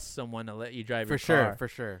trust someone to let you drive For your sure. car. For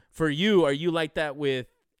sure. For you, are you like that with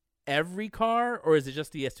every car, or is it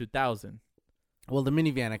just the S2000? Well, the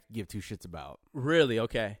minivan I could give two shits about. Really?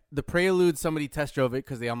 Okay. The Prelude, somebody test drove it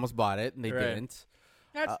because they almost bought it and they Right. didn't.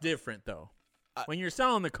 That's different, though. When you're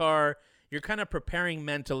selling the car, you're kind of preparing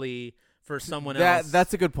mentally for someone else.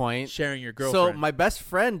 That's a good point. Sharing your So girlfriend. my best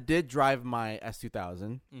friend did drive my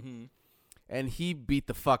S2000, Mm-hmm. and he beat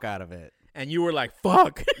the fuck out of it. And you were like,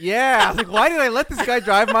 "Fuck." Yeah, I was like, why did I let this guy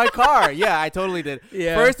drive my car? Yeah, I totally did.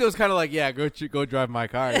 Yeah. First, it was kind of like, yeah, go drive my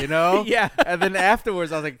car, you know? Yeah. And then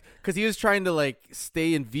afterwards, I was like, because he was trying to like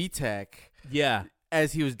stay in VTEC Yeah.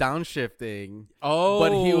 as he was downshifting. Oh.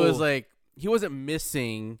 But he was like, he wasn't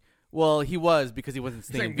missing. Well, he was because he wasn't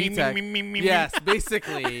staying like, in VTEC. Yes,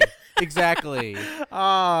 basically. Exactly.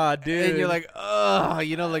 Ah, dude. And you're like, ugh,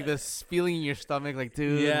 you know, like this feeling in your stomach, like,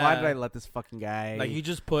 dude, Yeah. why did I let this fucking guy? like you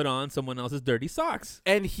just put on someone else's dirty socks.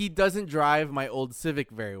 And he doesn't drive my old Civic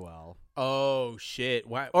very well. Oh shit!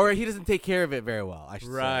 Why? Or he doesn't take care of it very well, I should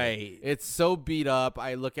say. Right. It's so beat up.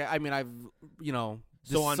 I mean, I've,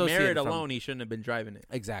 So on dissociated merit from- alone, he shouldn't have been driving it.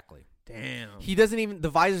 Exactly. Damn. He doesn't even, the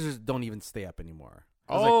visors don't even stay up anymore.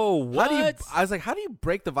 I was Oh, like, what? I was like, how do you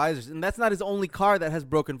break the visors? And that's not his only car that has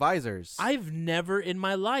broken visors. I've never in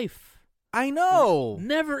my life, I know.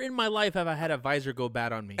 never in my life have I had a visor go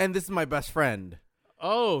bad on me. And this is my best friend.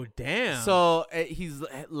 Oh, damn. So he's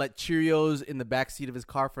let Cheerios in the back seat of his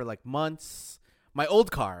car for like months. My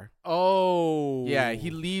old car. Oh. Yeah, he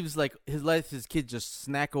leaves like lets his kid just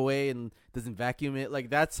snack away and doesn't vacuum it. Like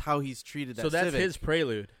that's how he's treated that So that's Civic. his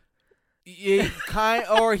Prelude. Yeah,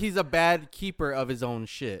 or he's a bad keeper of his own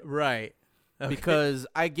shit. Right. Okay. Because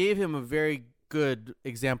I gave him a very good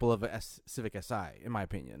example of a Civic Si, in my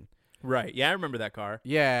opinion. Right. Yeah, I remember that car.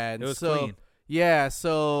 Yeah, and It was so clean. yeah,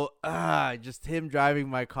 so just him driving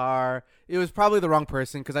my car. It was probably the wrong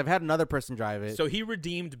person because I've had another person drive it. So he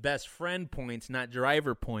redeemed best friend points, not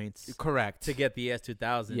driver points, Correct. to get the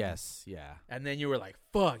S2000. Yes, yeah. And then you were like,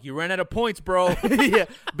 fuck, you ran out of points, bro. Yeah,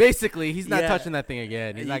 basically, he's not Yeah. touching that thing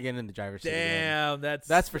again. He's not getting in the driver's seat again. Damn,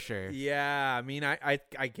 That's for sure. Yeah, I mean, I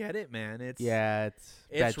get it, man. It's Yeah, it's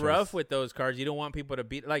it's bad rough choice. with those cars. You don't want people to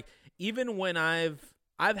beat. Like even when I've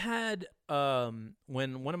had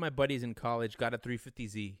when one of my buddies in college got a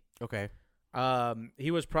 350Z. Okay.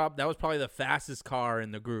 He was that was probably the fastest car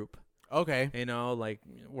in the group. Okay. You know, like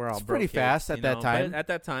we're all It's pretty broke kids, fast at you that know, time. But at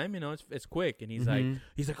that time, you know, it's quick, and he's Mhm.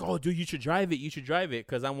 like, oh, dude, you should drive it. You should drive it,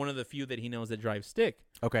 because I'm one of the few that he knows that drive stick.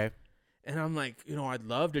 Okay. And I'm like, you know, I'd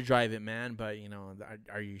love to drive it, man, but you know,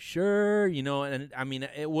 are you sure? You know, and I mean,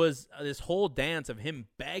 it was this whole dance of him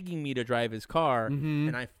begging me to drive his car, Mhm.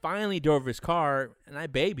 and I finally drove his car, and I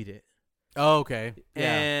babied it. Oh, okay.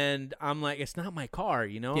 Yeah. And I'm like, it's not my car,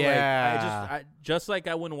 you know? Yeah. Like, I just like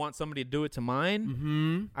I wouldn't want somebody to do it to mine,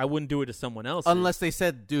 Mm-hmm. I wouldn't do it to someone else. Unless they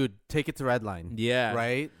said, dude, take it to Redline. Yeah.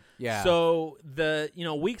 Right? Yeah. So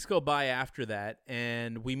weeks go by after that,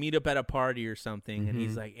 and we meet up at a party or something, and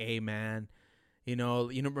he's Mhm. like, hey, man, you know,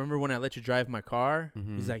 remember when I let you drive my car?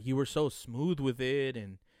 Mhm. He's like, you were so smooth with it,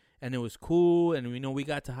 and it was cool, and we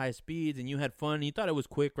got to high speeds, and you had fun, and you thought it was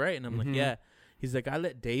quick, right? And I'm like, Mhm. yeah. He's like, I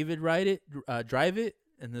let David drive it,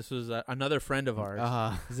 and this was another friend of ours.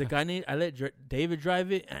 Uh-huh. He's like, I let David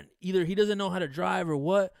drive it, and either he doesn't know how to drive or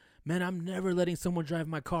what. Man, I'm never letting someone drive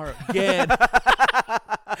my car again.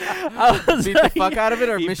 I was Beat like- the fuck out of it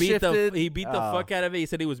or he misshifted? He beat the fuck out of it. He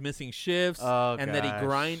said he was missing shifts, Oh, and that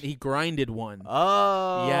he grinded one.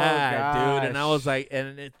 Oh, Yeah, dude. And I was gosh.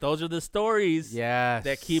 like, those are the stories yes.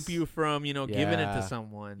 that keep you from, giving it to Yeah.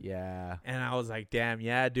 someone. Yeah. And I was like, damn,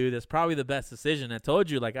 yeah, dude, that's probably the best decision. I told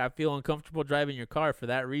you, like, I feel uncomfortable driving your car for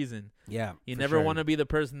that reason. Yeah. You for never sure. want to be the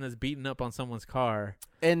person that's beating up on someone's car.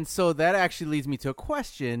 And so that actually leads me to a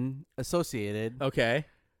question associated. Okay.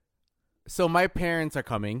 So my parents are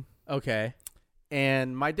coming, Okay.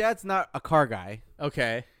 and my dad's not a car guy.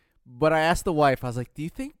 Okay. But I asked the wife, I was like, do you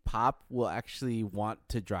think Pop will actually want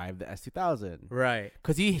to drive the S2000? Right.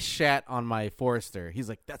 Because he shat on my Forester. He's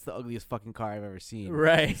like, that's the ugliest fucking car I've ever seen.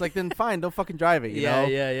 Right. It's like, then fine, don't fucking drive it, you yeah, know?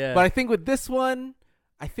 yeah. But I think with this one,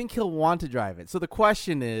 I think he'll want to drive it. So the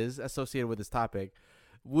question is, associated with this topic,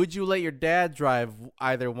 would you let your dad drive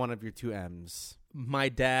either one of your two M's? My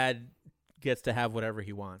dad gets to have whatever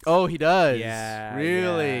he wants. Oh, he does? Yeah.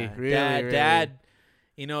 Really? yeah. Really? Dad,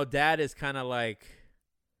 really? Dad is kind of like,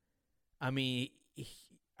 I mean,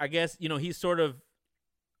 I guess, he's sort of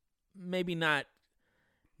maybe not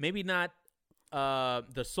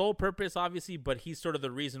the sole purpose, obviously, but he's sort of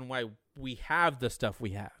the reason why we have the stuff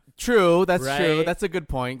we have. True, that's right? true. That's a good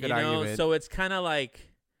point. Good argument. So it's kind of like,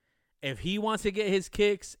 if he wants to get his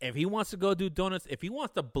kicks, if he wants to go do donuts, if he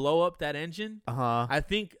wants to blow up that engine, I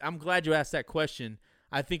think, I'm glad you asked that question.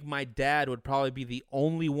 I think my dad would probably be the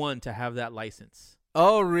only one to have that license.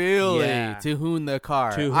 Oh, really? Yeah. To hoon the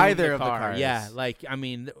car. To Either the of the car. cars. Yeah, like, I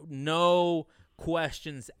mean, no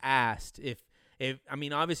questions asked. If I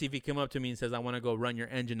mean, obviously, if he came up to me and says, I want to go run your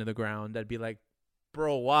engine to the ground, I'd be like,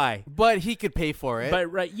 bro, why? But he could pay for it.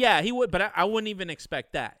 But right, yeah, he would. But I wouldn't even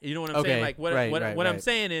expect that. You know what I'm saying? Like, what I'm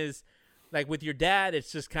saying is, like, with your dad,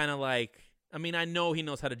 it's just kind of like, I mean, I know he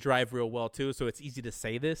knows how to drive real well too, so it's easy to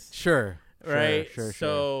say this. Sure. Right. Sure.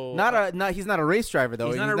 So he's not a race driver though.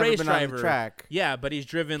 He's not a never race been driver. On the track. Yeah, but he's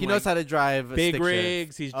driven. He knows how to drive big stick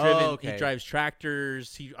rigs. shift. He's driven. Okay. He drives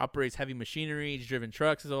tractors. He operates heavy machinery. He's driven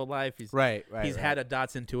trucks his whole life. He's He's had a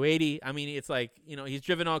Datsun 280. I mean, it's like, he's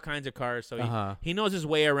driven all kinds of cars, so he knows his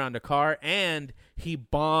way around a car, and he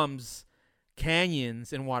bombs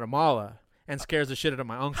canyons in Guatemala and scares the shit out of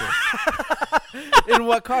my uncle. In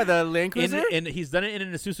what car? The Land Cruiser? And he's done it in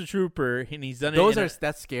an Isuzu Trooper, and he's done it.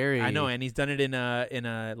 That's scary. I know, and he's done it in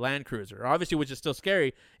a Land Cruiser, obviously, which is still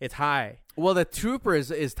scary. It's high. Well, the Trooper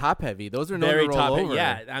is top heavy. Those are very known to roll over.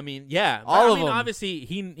 Yeah, I mean, yeah. All of them. Obviously,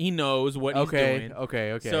 he knows what he's doing.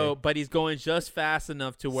 Okay. So, but he's going just fast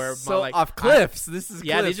enough to where off cliffs. This is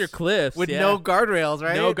cliffs. These are cliffs with no guardrails,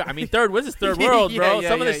 right? No, I mean, what's this third world, bro?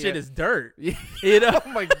 Some of this shit is dirt. Oh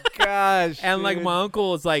my gosh! And dude. like my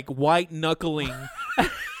uncle is like white knuckling.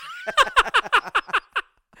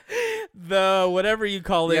 The whatever you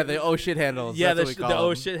call it, the oh shit handles. Yeah, that's the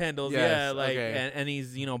oh shit handles. Yes, yeah, like and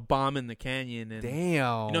he's bombing the canyon. And,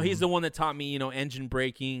 damn. He's the one that taught me engine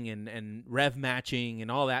braking and rev matching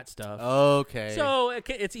and all that stuff. Okay. So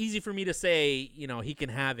it's easy for me to say he can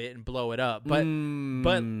have it and blow it up, but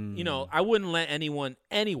I wouldn't let anyone,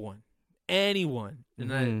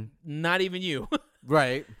 not even you,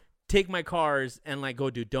 right, take my cars and like go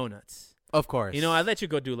do donuts. Of course. I'd let you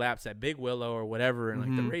go do laps at Big Willow or whatever in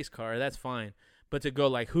like the race car. That's fine. But to go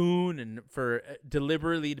like hoon and for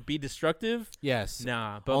deliberately to be destructive, yes,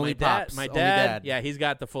 nah. But only my dad, yeah, he's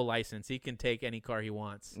got the full license. He can take any car he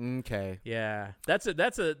wants. Okay. Yeah, I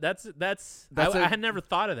had never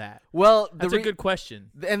thought of that. Well, that's a good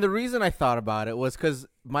question. And the reason I thought about it was because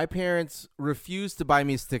my parents refused to buy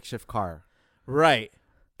me a stick shift car. Right.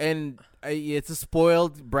 And it's a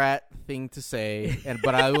spoiled brat thing to say,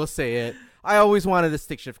 but I will say it. I always wanted a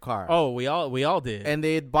stick shift car. Oh, we all did. And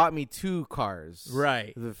they had bought me two cars.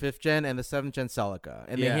 Right. The 5th gen and the 7th gen Celica.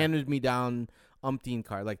 And they handed me down umpteen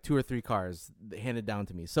cars, like 2 or 3 cars handed down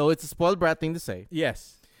to me. So it's a spoiled brat thing to say.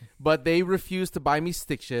 Yes. But they refused to buy me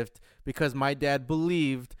stick shift because my dad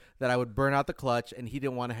believed that I would burn out the clutch and he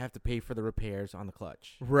didn't want to have to pay for the repairs on the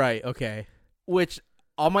clutch. Right, okay. Which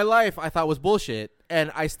all my life I thought was bullshit,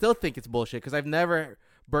 and I still think it's bullshit because I've never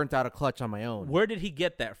burnt out a clutch on my own. Where did he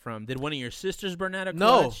get that from? Did one of your sisters burn out a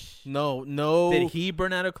clutch? No. Did he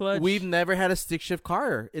burn out a clutch? We've never had a stick shift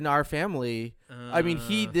car in our family. I mean,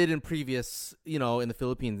 he did in previous, in the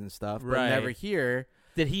Philippines and stuff, but never here.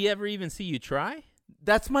 Did he ever even see you try?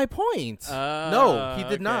 That's my point. No, he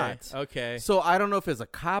did not. Okay. So I don't know if it's a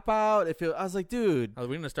cop out. I was like, dude. Oh, we're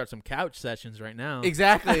going to start some couch sessions right now.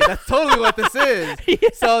 Exactly. That's totally what this is. Yeah.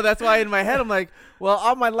 So that's why in my head I'm like, well,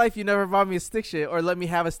 all my life you never bought me a stick shift or let me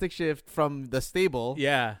have a stick shift from the stable.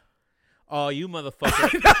 Yeah. Oh, you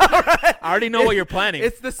motherfucker. I already know what you're planning.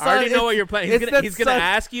 It's the sun. I already know what you're planning. He's going to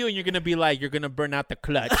ask you and you're going to be like, you're going to burn out the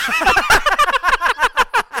clutch.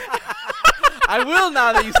 I will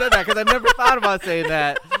now that you said that because I've never thought about saying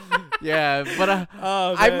that. Yeah, but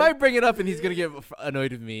I might bring it up and he's going to get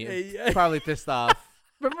annoyed with me. Probably pissed off.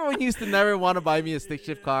 Remember when you used to never want to buy me a stick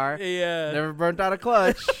shift car? Yeah. Never burnt out a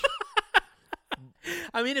clutch.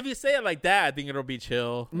 I mean, if you say it like that, I think it'll be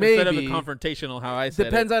chill. Maybe. Instead of a confrontational how I said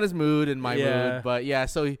Depends it. on his mood and my mood. But yeah,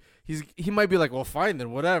 so he might be like, well, fine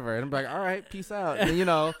then, whatever. And I'm like, all right, peace out. And,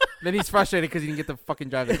 then he's frustrated because he didn't get to fucking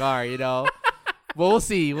drive the car, Well, we'll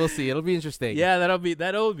see. It'll be interesting. Yeah, that'll be.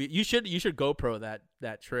 You should GoPro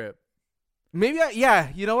that trip. Maybe.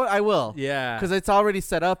 You know what? I will. Yeah. Because it's already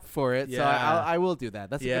set up for it. Yeah. So I will do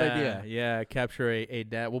that. That's a good idea. Yeah. Capture a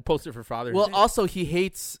dad. We'll post it for Father's Day. Well, also he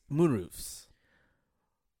hates moonroofs.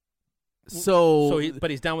 But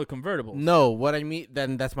he's down with convertibles. No, what I mean,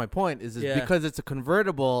 then that's my point. Is because it's a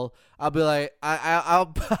convertible, I'll be like,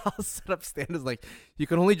 I'll set up standards like you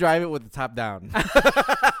can only drive it with the top down.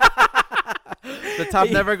 The top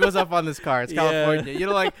never goes up on this car. It's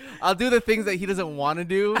California. I'll do the things that he doesn't want to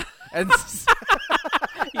do, and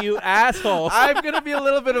You asshole. I'm gonna be a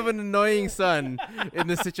little bit of an annoying son in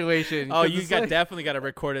this situation. Oh, you definitely got to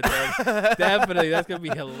record it then. Definitely, that's gonna be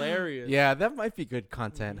hilarious. Yeah, that might be good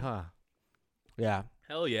content, huh? Yeah.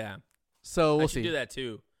 Hell yeah. So we'll I should see. do that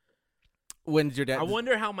too. When did your dad? I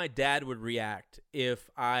wonder how my dad would react if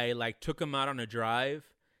I like took him out on a drive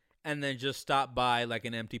and then just stopped by like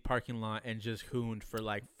an empty parking lot and just hooned for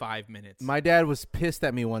like 5 minutes. My dad was pissed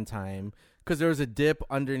at me one time because there was a dip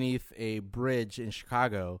underneath a bridge in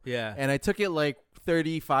Chicago. Yeah. And I took it like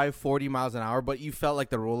 35, 40 miles an hour, but you felt like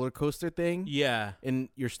the roller coaster thing. Yeah. In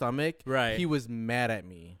your stomach. Right. He was mad at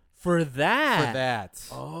me. For that? For that.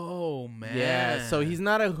 Oh, man. Yeah. So he's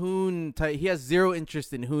not a hoon type. He has zero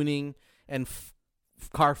interest in hooning and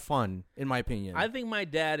car fun, in my opinion. I think my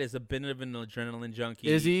dad is a bit of an adrenaline junkie.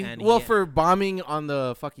 Is he? And Well, for bombing on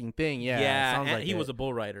the fucking thing, yeah. Yeah, sounds and like he it. was a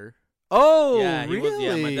bull rider. Oh, yeah,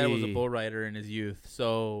 really? my dad was a bull rider in his youth.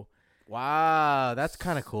 So, wow, that's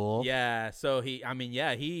kind of cool. Yeah, so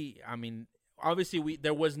obviously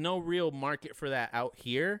there was no real market for that out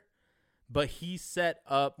here, but he set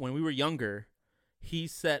up, when we were younger, he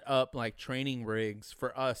set up like training rigs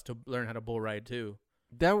for us to learn how to bull ride too.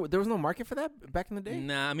 There was no market for that back in the day?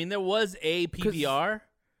 Nah, I mean, there was a PBR.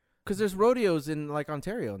 Because there's rodeos in like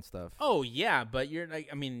Ontario and stuff. Oh yeah, but you're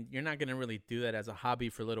not gonna really do that as a hobby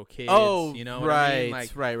for little kids. Oh, you know, right, what I mean?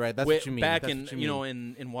 Like, right. That's what you mean. Back That's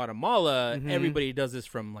in Guatemala, everybody does this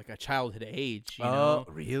from like a childhood age. You know?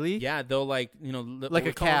 Really? Yeah, they'll like like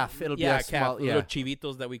a calf. It'll be a small, little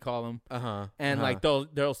chivitos that we call them. And like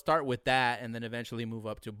they'll start with that and then eventually move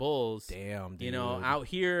up to bulls. Damn, dude. You know, out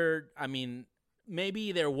here, I mean,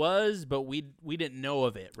 maybe there was, but we didn't know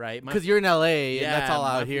of it, right? Because you're in LA, and that's all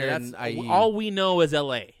out here. And all we know is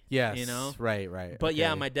LA. Yes, you know, right. But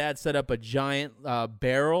yeah, my dad set up a giant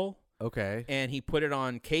barrel. Okay. And he put it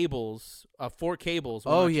on cables, 4 cables.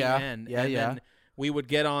 Oh yeah, and then we would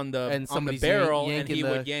get on the barrel, and he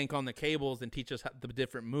would yank on the cables and teach us the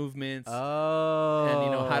different movements. Oh,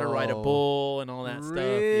 and how to ride a bull and all that stuff.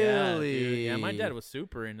 Yeah, dude. Yeah, my dad was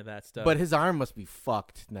super into that stuff. But his arm must be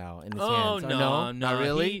fucked now in his hands. No, not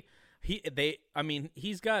really.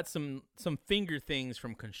 He's got some finger things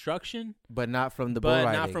from construction, but not from the bull riding.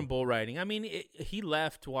 But not from bull riding. I mean, he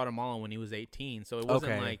left Guatemala when he was 18, so it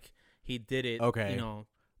wasn't like he did it. Okay.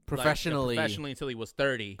 Professionally until he was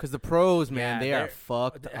 30. Because the pros, man, they are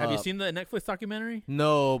fucked up. Have you seen the Netflix documentary?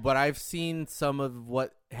 No, but I've seen some of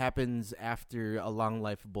what happens after a long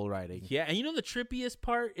life of bull riding. Yeah, and the trippiest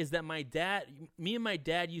part is that me and my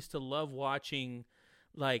dad used to love watching,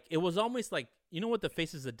 like, it was almost like, you know what the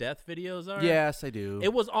Faces of Death videos are? Yes, I do.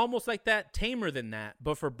 It was almost like that, tamer than that,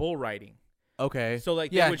 but for bull riding. Okay. So,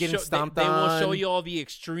 like, getting they will show you all the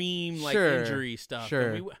extreme, like, injury stuff.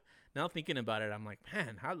 Sure. Now thinking about it, I'm like,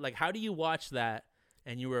 man, how do you watch that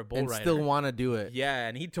and you were a bull rider? And still want to do it. Yeah,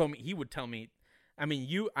 and he would tell me, I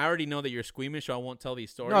mean, I already know that you're squeamish, so I won't tell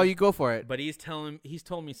these stories. No, you go for it. But he's told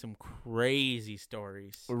me some crazy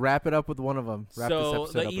stories. We'll wrap it up with one of them. So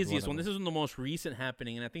the easiest one. This is the most recent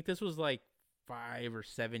happening, and I think this was like 5 or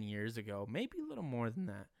 7 years ago, maybe a little more than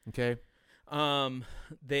that. Okay.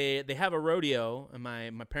 They have a rodeo, and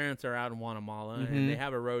my parents are out in Guatemala, and they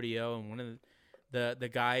have a rodeo, and one of the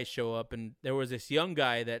guys show up, and there was this young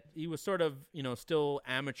guy that he was sort of, still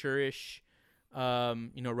amateurish,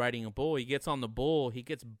 riding a bull. He gets on the bull, he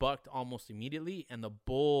gets bucked almost immediately, and the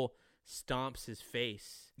bull stomps his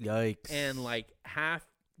face. Yikes. And like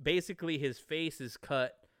basically his face is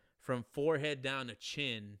cut from forehead down to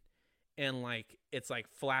chin, and like it's like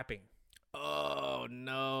flapping. Oh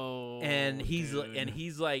no. And he's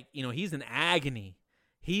like, he's in agony.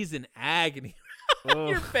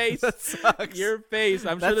 Your face. That sucks. Your face.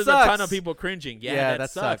 I'm That sure there's sucks. a ton of people cringing. Yeah,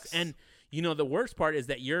 that sucks. sucks. And the worst part is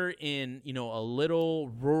that you're in, a little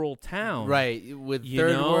rural town. Right. With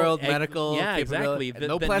third world medical. Yeah, exactly.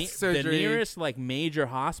 No plastic surgery. The nearest like major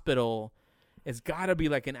hospital has got to be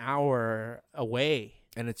like an hour away.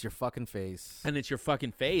 And it's your fucking face. And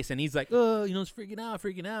he's like, oh, it's freaking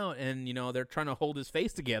out. And, they're trying to hold his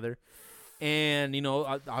face together. And,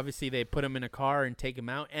 obviously they put him in a car and take him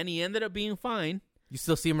out. And he ended up being fine. You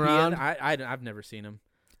still see him around? I've never seen him.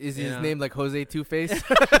 Is his name like Jose Two-Face?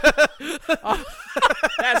 Oh,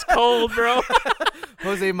 that's cold, bro.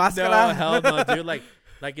 Jose Mascara? No, hell no, dude.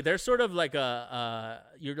 Like they're sort of like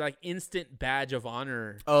you're like instant badge of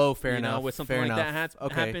honor. Oh, fair enough. With something like that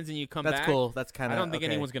happens and you come back. That's cool. That's kind of. I don't think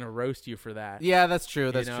anyone's gonna roast you for that. Yeah, that's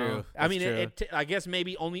true. That's true. I mean, I guess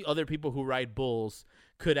maybe only other people who ride bulls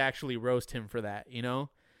could actually roast him for that.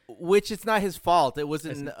 Which it's not his fault. It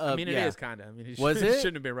wasn't. It is kind of. I mean, he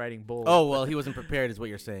shouldn't have been riding bulls. Oh well, he wasn't prepared, is what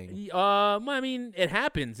you're saying. I mean, it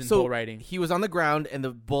happens in bull riding. He was on the ground and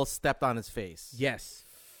the bull stepped on his face. Yes.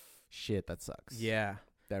 Shit, that sucks. Yeah.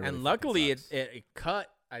 That really And luckily fucking sucks. it cut,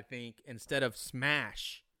 I think, instead of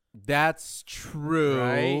smash. That's true.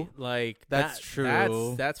 Right? Like That's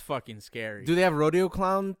true. That's fucking scary. Do they have rodeo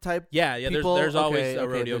clown type? Yeah, people? there's always a Okay,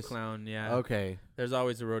 rodeo there's- clown, yeah. Okay. There's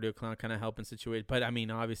always a rodeo clown kind of helping situations. But I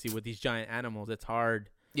mean, obviously with these giant animals, it's hard.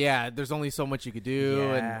 Yeah, there's only so much you could do.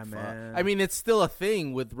 Yeah, and man. I mean, it's still a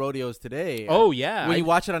thing with rodeos today. Oh yeah. When you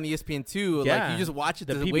watch it on ESPN2, Yeah. like you just watch it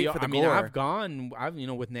the to PBR, wait for the I mean, gore. I've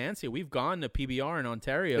with Nancy, we've gone to PBR in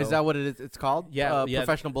Ontario. Is that what it is? It's called? Yeah,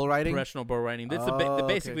 Professional bull riding? Professional bull riding. It's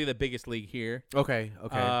basically the biggest league here. Okay.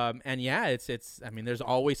 And yeah, it's. I mean, there's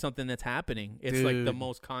always something that's happening. It's like the Dude.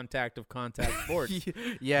 most contact of contact sports.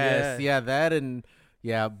 Yes. Yeah, that and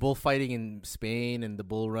bullfighting in Spain and the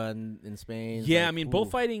bull run in Spain. Yeah, like, I mean, ooh.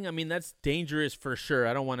 bullfighting. I mean, that's dangerous for sure.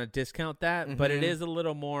 I don't want to discount that, but it Mhm. is a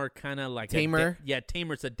little more kind of like Tamer?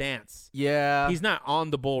 tamer. It's a dance. Yeah. He's not on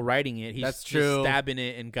the bull riding it. He's That's just true. stabbing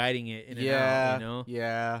it and guiding it in and yeah. out. You know.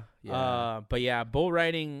 Yeah. Yeah. But yeah, bull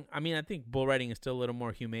riding. I mean, I think bull riding is still a little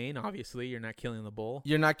more humane. Obviously, you're not killing the bull.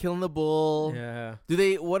 You're not killing the bull. Yeah.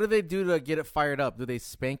 What do they do to get it fired up? Do they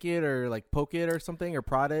spank it or like poke it or something or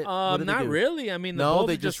prod it? What do they Not do? really. I mean, the No, bulls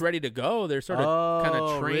they are just just- ready to go. They're sort of kind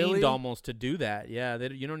of trained really? almost to do that. Yeah.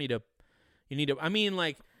 You don't need to. You need to. I mean,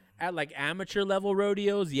 like at like amateur level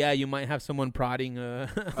rodeos, yeah, you might have someone prodding a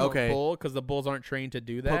Okay. bull because the bulls aren't trained to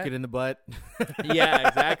do that. Poke it in the butt. Yeah,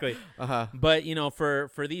 exactly. Uh-huh. But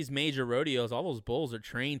for these major rodeos, all those bulls are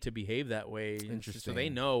trained to behave that way. So Interesting. they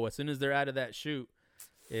know as soon as they're out of that chute,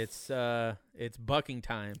 it's bucking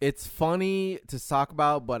time. It's funny to talk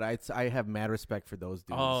about, but I have mad respect for those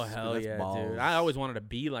dudes. Oh hell That's yeah, balls. dude! I always wanted to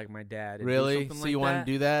be like my dad. and do Really? something So like you want that.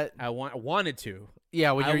 to do that? I wanted to.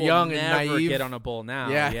 Yeah, when I you're will young never and naive. get on a bull now.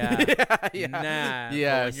 Yeah. Yeah. yeah. Nah. But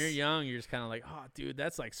Yes. when you're young, you're just kind of like, oh, dude,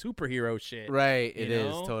 that's like superhero shit. Right. You It is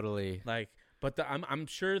know? totally. Like, but I'm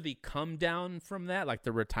sure the come down from that, like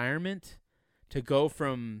the retirement, to go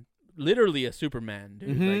from literally a Superman,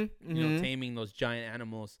 dude, like you know, taming those giant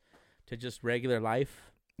animals, to just regular life.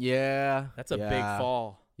 Yeah. That's a big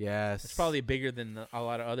fall. Yes. It's probably bigger than a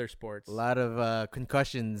lot of other sports. a lot of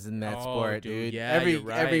concussions in that Oh, sport, dude. dude. Yeah, every you're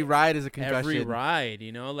right. every ride is a concussion. Every ride,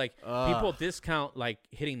 you know, like Ugh. people discount like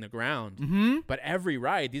hitting the ground, Mm-hmm. but every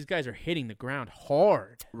ride, these guys are hitting the ground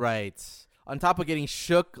hard. Right. On top of getting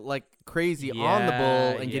shook like crazy on the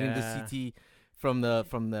bull and getting yeah. the CT from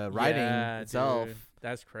the riding Yeah, itself. dude.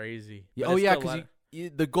 That's crazy. Yeah, But oh it's yeah, still a lot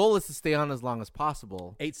because the goal is to stay on as long as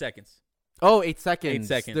possible. 8 seconds. Oh, 8 seconds. 8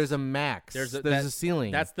 seconds. There's a max. There's a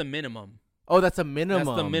ceiling. That's the minimum. oh, that's a minimum.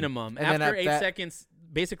 That's the minimum. And then After at 8 that- seconds,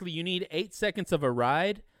 basically, you need 8 seconds of a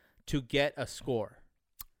ride to get a score.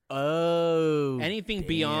 Oh. Anything damn.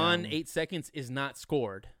 beyond 8 seconds is not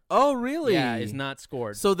scored. Oh, really? Yeah, is not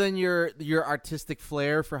scored. So then your artistic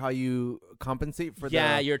flair for how you compensate for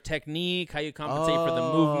the your technique, how you compensate for the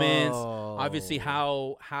movements, Oh. obviously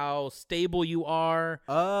how stable you are.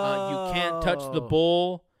 Oh. You can't touch the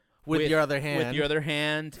bull with your other hand. With your other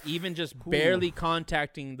hand, even just Cool. barely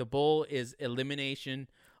contacting the bull is elimination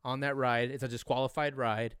on that ride. It's a disqualified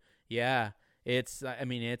ride. Yeah. It's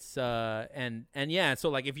and yeah, so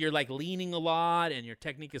like if you're like leaning a lot and your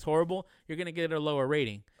technique is horrible, you're going to get a lower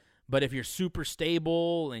rating. But if you're super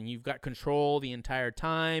stable and you've got control the entire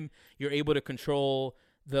time, you're able to control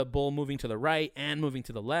the bull moving to the right and moving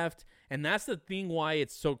to the left. And that's the thing why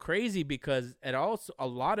it's so crazy, because it also a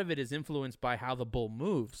lot of it is influenced by how the bull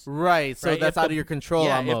moves. Right. So Right? that's If out the- of your control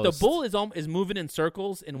Yeah, almost. if the bull is moving in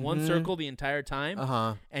circles in one Mhm. circle the entire time,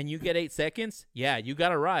 Uh-huh. and you get 8 seconds, yeah, you got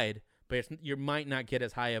to ride, but you might not get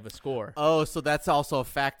as high of a score. Oh, so that's also a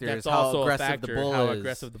factor. That's is how also aggressive a factor, the bull how is.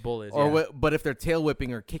 aggressive the bull is. Or yeah. but if they're tail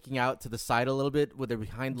whipping or kicking out to the side a little bit with their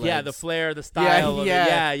behind legs. Yeah, the flair, the style. Of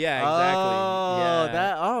yeah. it. Yeah, exactly. Oh,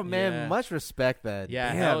 yeah. oh man, Yeah. much respect then. Yeah,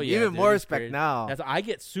 Damn, hell yeah, even dude, more it's respect crazy. now. I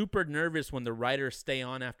get super nervous when the riders stay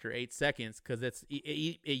on after 8 seconds, because it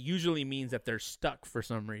usually means that they're stuck for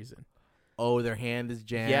some reason. Oh, their hand is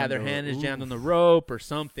jammed. Yeah, their or- hand is jammed oof. on the rope or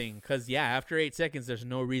something. Because yeah, after 8 seconds, there's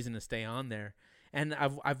no reason to stay on there. And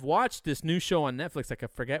I've watched this new show on Netflix. Like I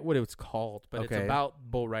forget what it's called, but Okay. it's about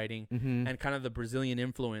bull riding Mhm. and kind of the Brazilian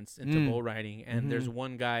influence into bull riding. And Mhm. there's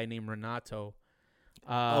one guy named Renato.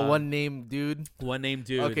 One name dude. One named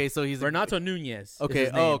dude. Okay, so he's Renato Nunez. is Okay. his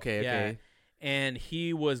Oh, name. okay. Yeah. Okay. And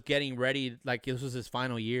he was getting ready, like this was his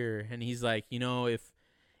final year, and he's like, you know,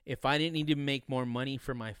 if I didn't need to make more money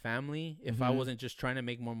for my family, if I Mhm. wasn't just trying to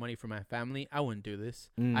make more money for my family, I wouldn't do this.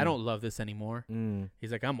 Mm. I don't love this anymore. Mm.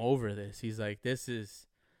 He's like, I'm over this. He's like, this is,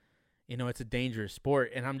 you know, it's a dangerous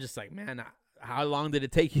sport. And I'm just like, man, how long did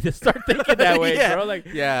it take you to start thinking that way, Yeah. bro? Like,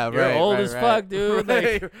 Yeah, you're right. old right, as right. fuck, dude.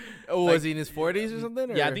 Right. Like, Was he in his 40s or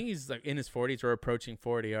something? yeah, I or- think he's like in his 40s or approaching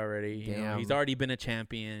 40 already. You know, he's Damn. already been a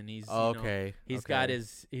champion. He's you know, Okay. he's okay.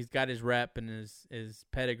 got his rep and his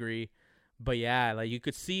pedigree. But yeah, like you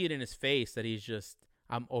could see it in his face that he's just,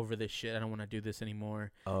 I'm over this shit. I don't want to do this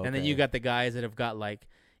anymore. Okay. And then you got the guys that have got like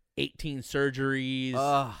 18 surgeries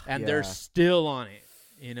and yeah. they're still on it.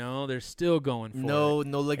 You know, they're still going for it.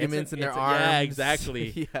 no ligaments in their arms. Yeah,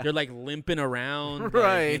 exactly. Yeah. They're like limping around. Like,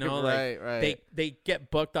 Right. you know, like right. they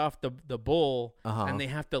get bucked off the bull Uh-huh. and they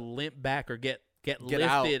have to limp back or get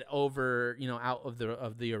out. lifted over, you know, out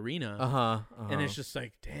of the arena. Uh-huh. And it's just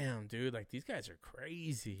like, damn, dude, like these guys are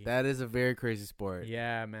crazy. That is a very crazy sport.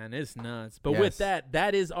 Yeah, man, it's nuts. But Yes. with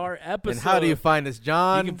that is our episode. And how do you find us,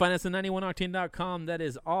 John? You can find us at 91octane.com. That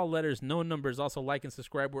is all letters, no numbers. Also, like and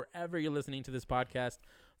subscribe wherever you're listening to this podcast.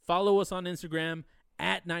 Follow us on Instagram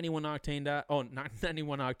at 91octane. Not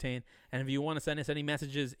 91octane. And if you want to send us any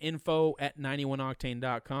messages, info at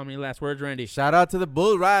 91octane.com. Any last words, Randy? Shout out to the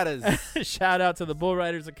Bull Riders. Shout out to the Bull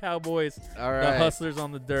Riders, the Cowboys, All the right. hustlers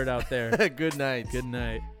on the dirt out there. Good night. Good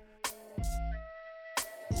night.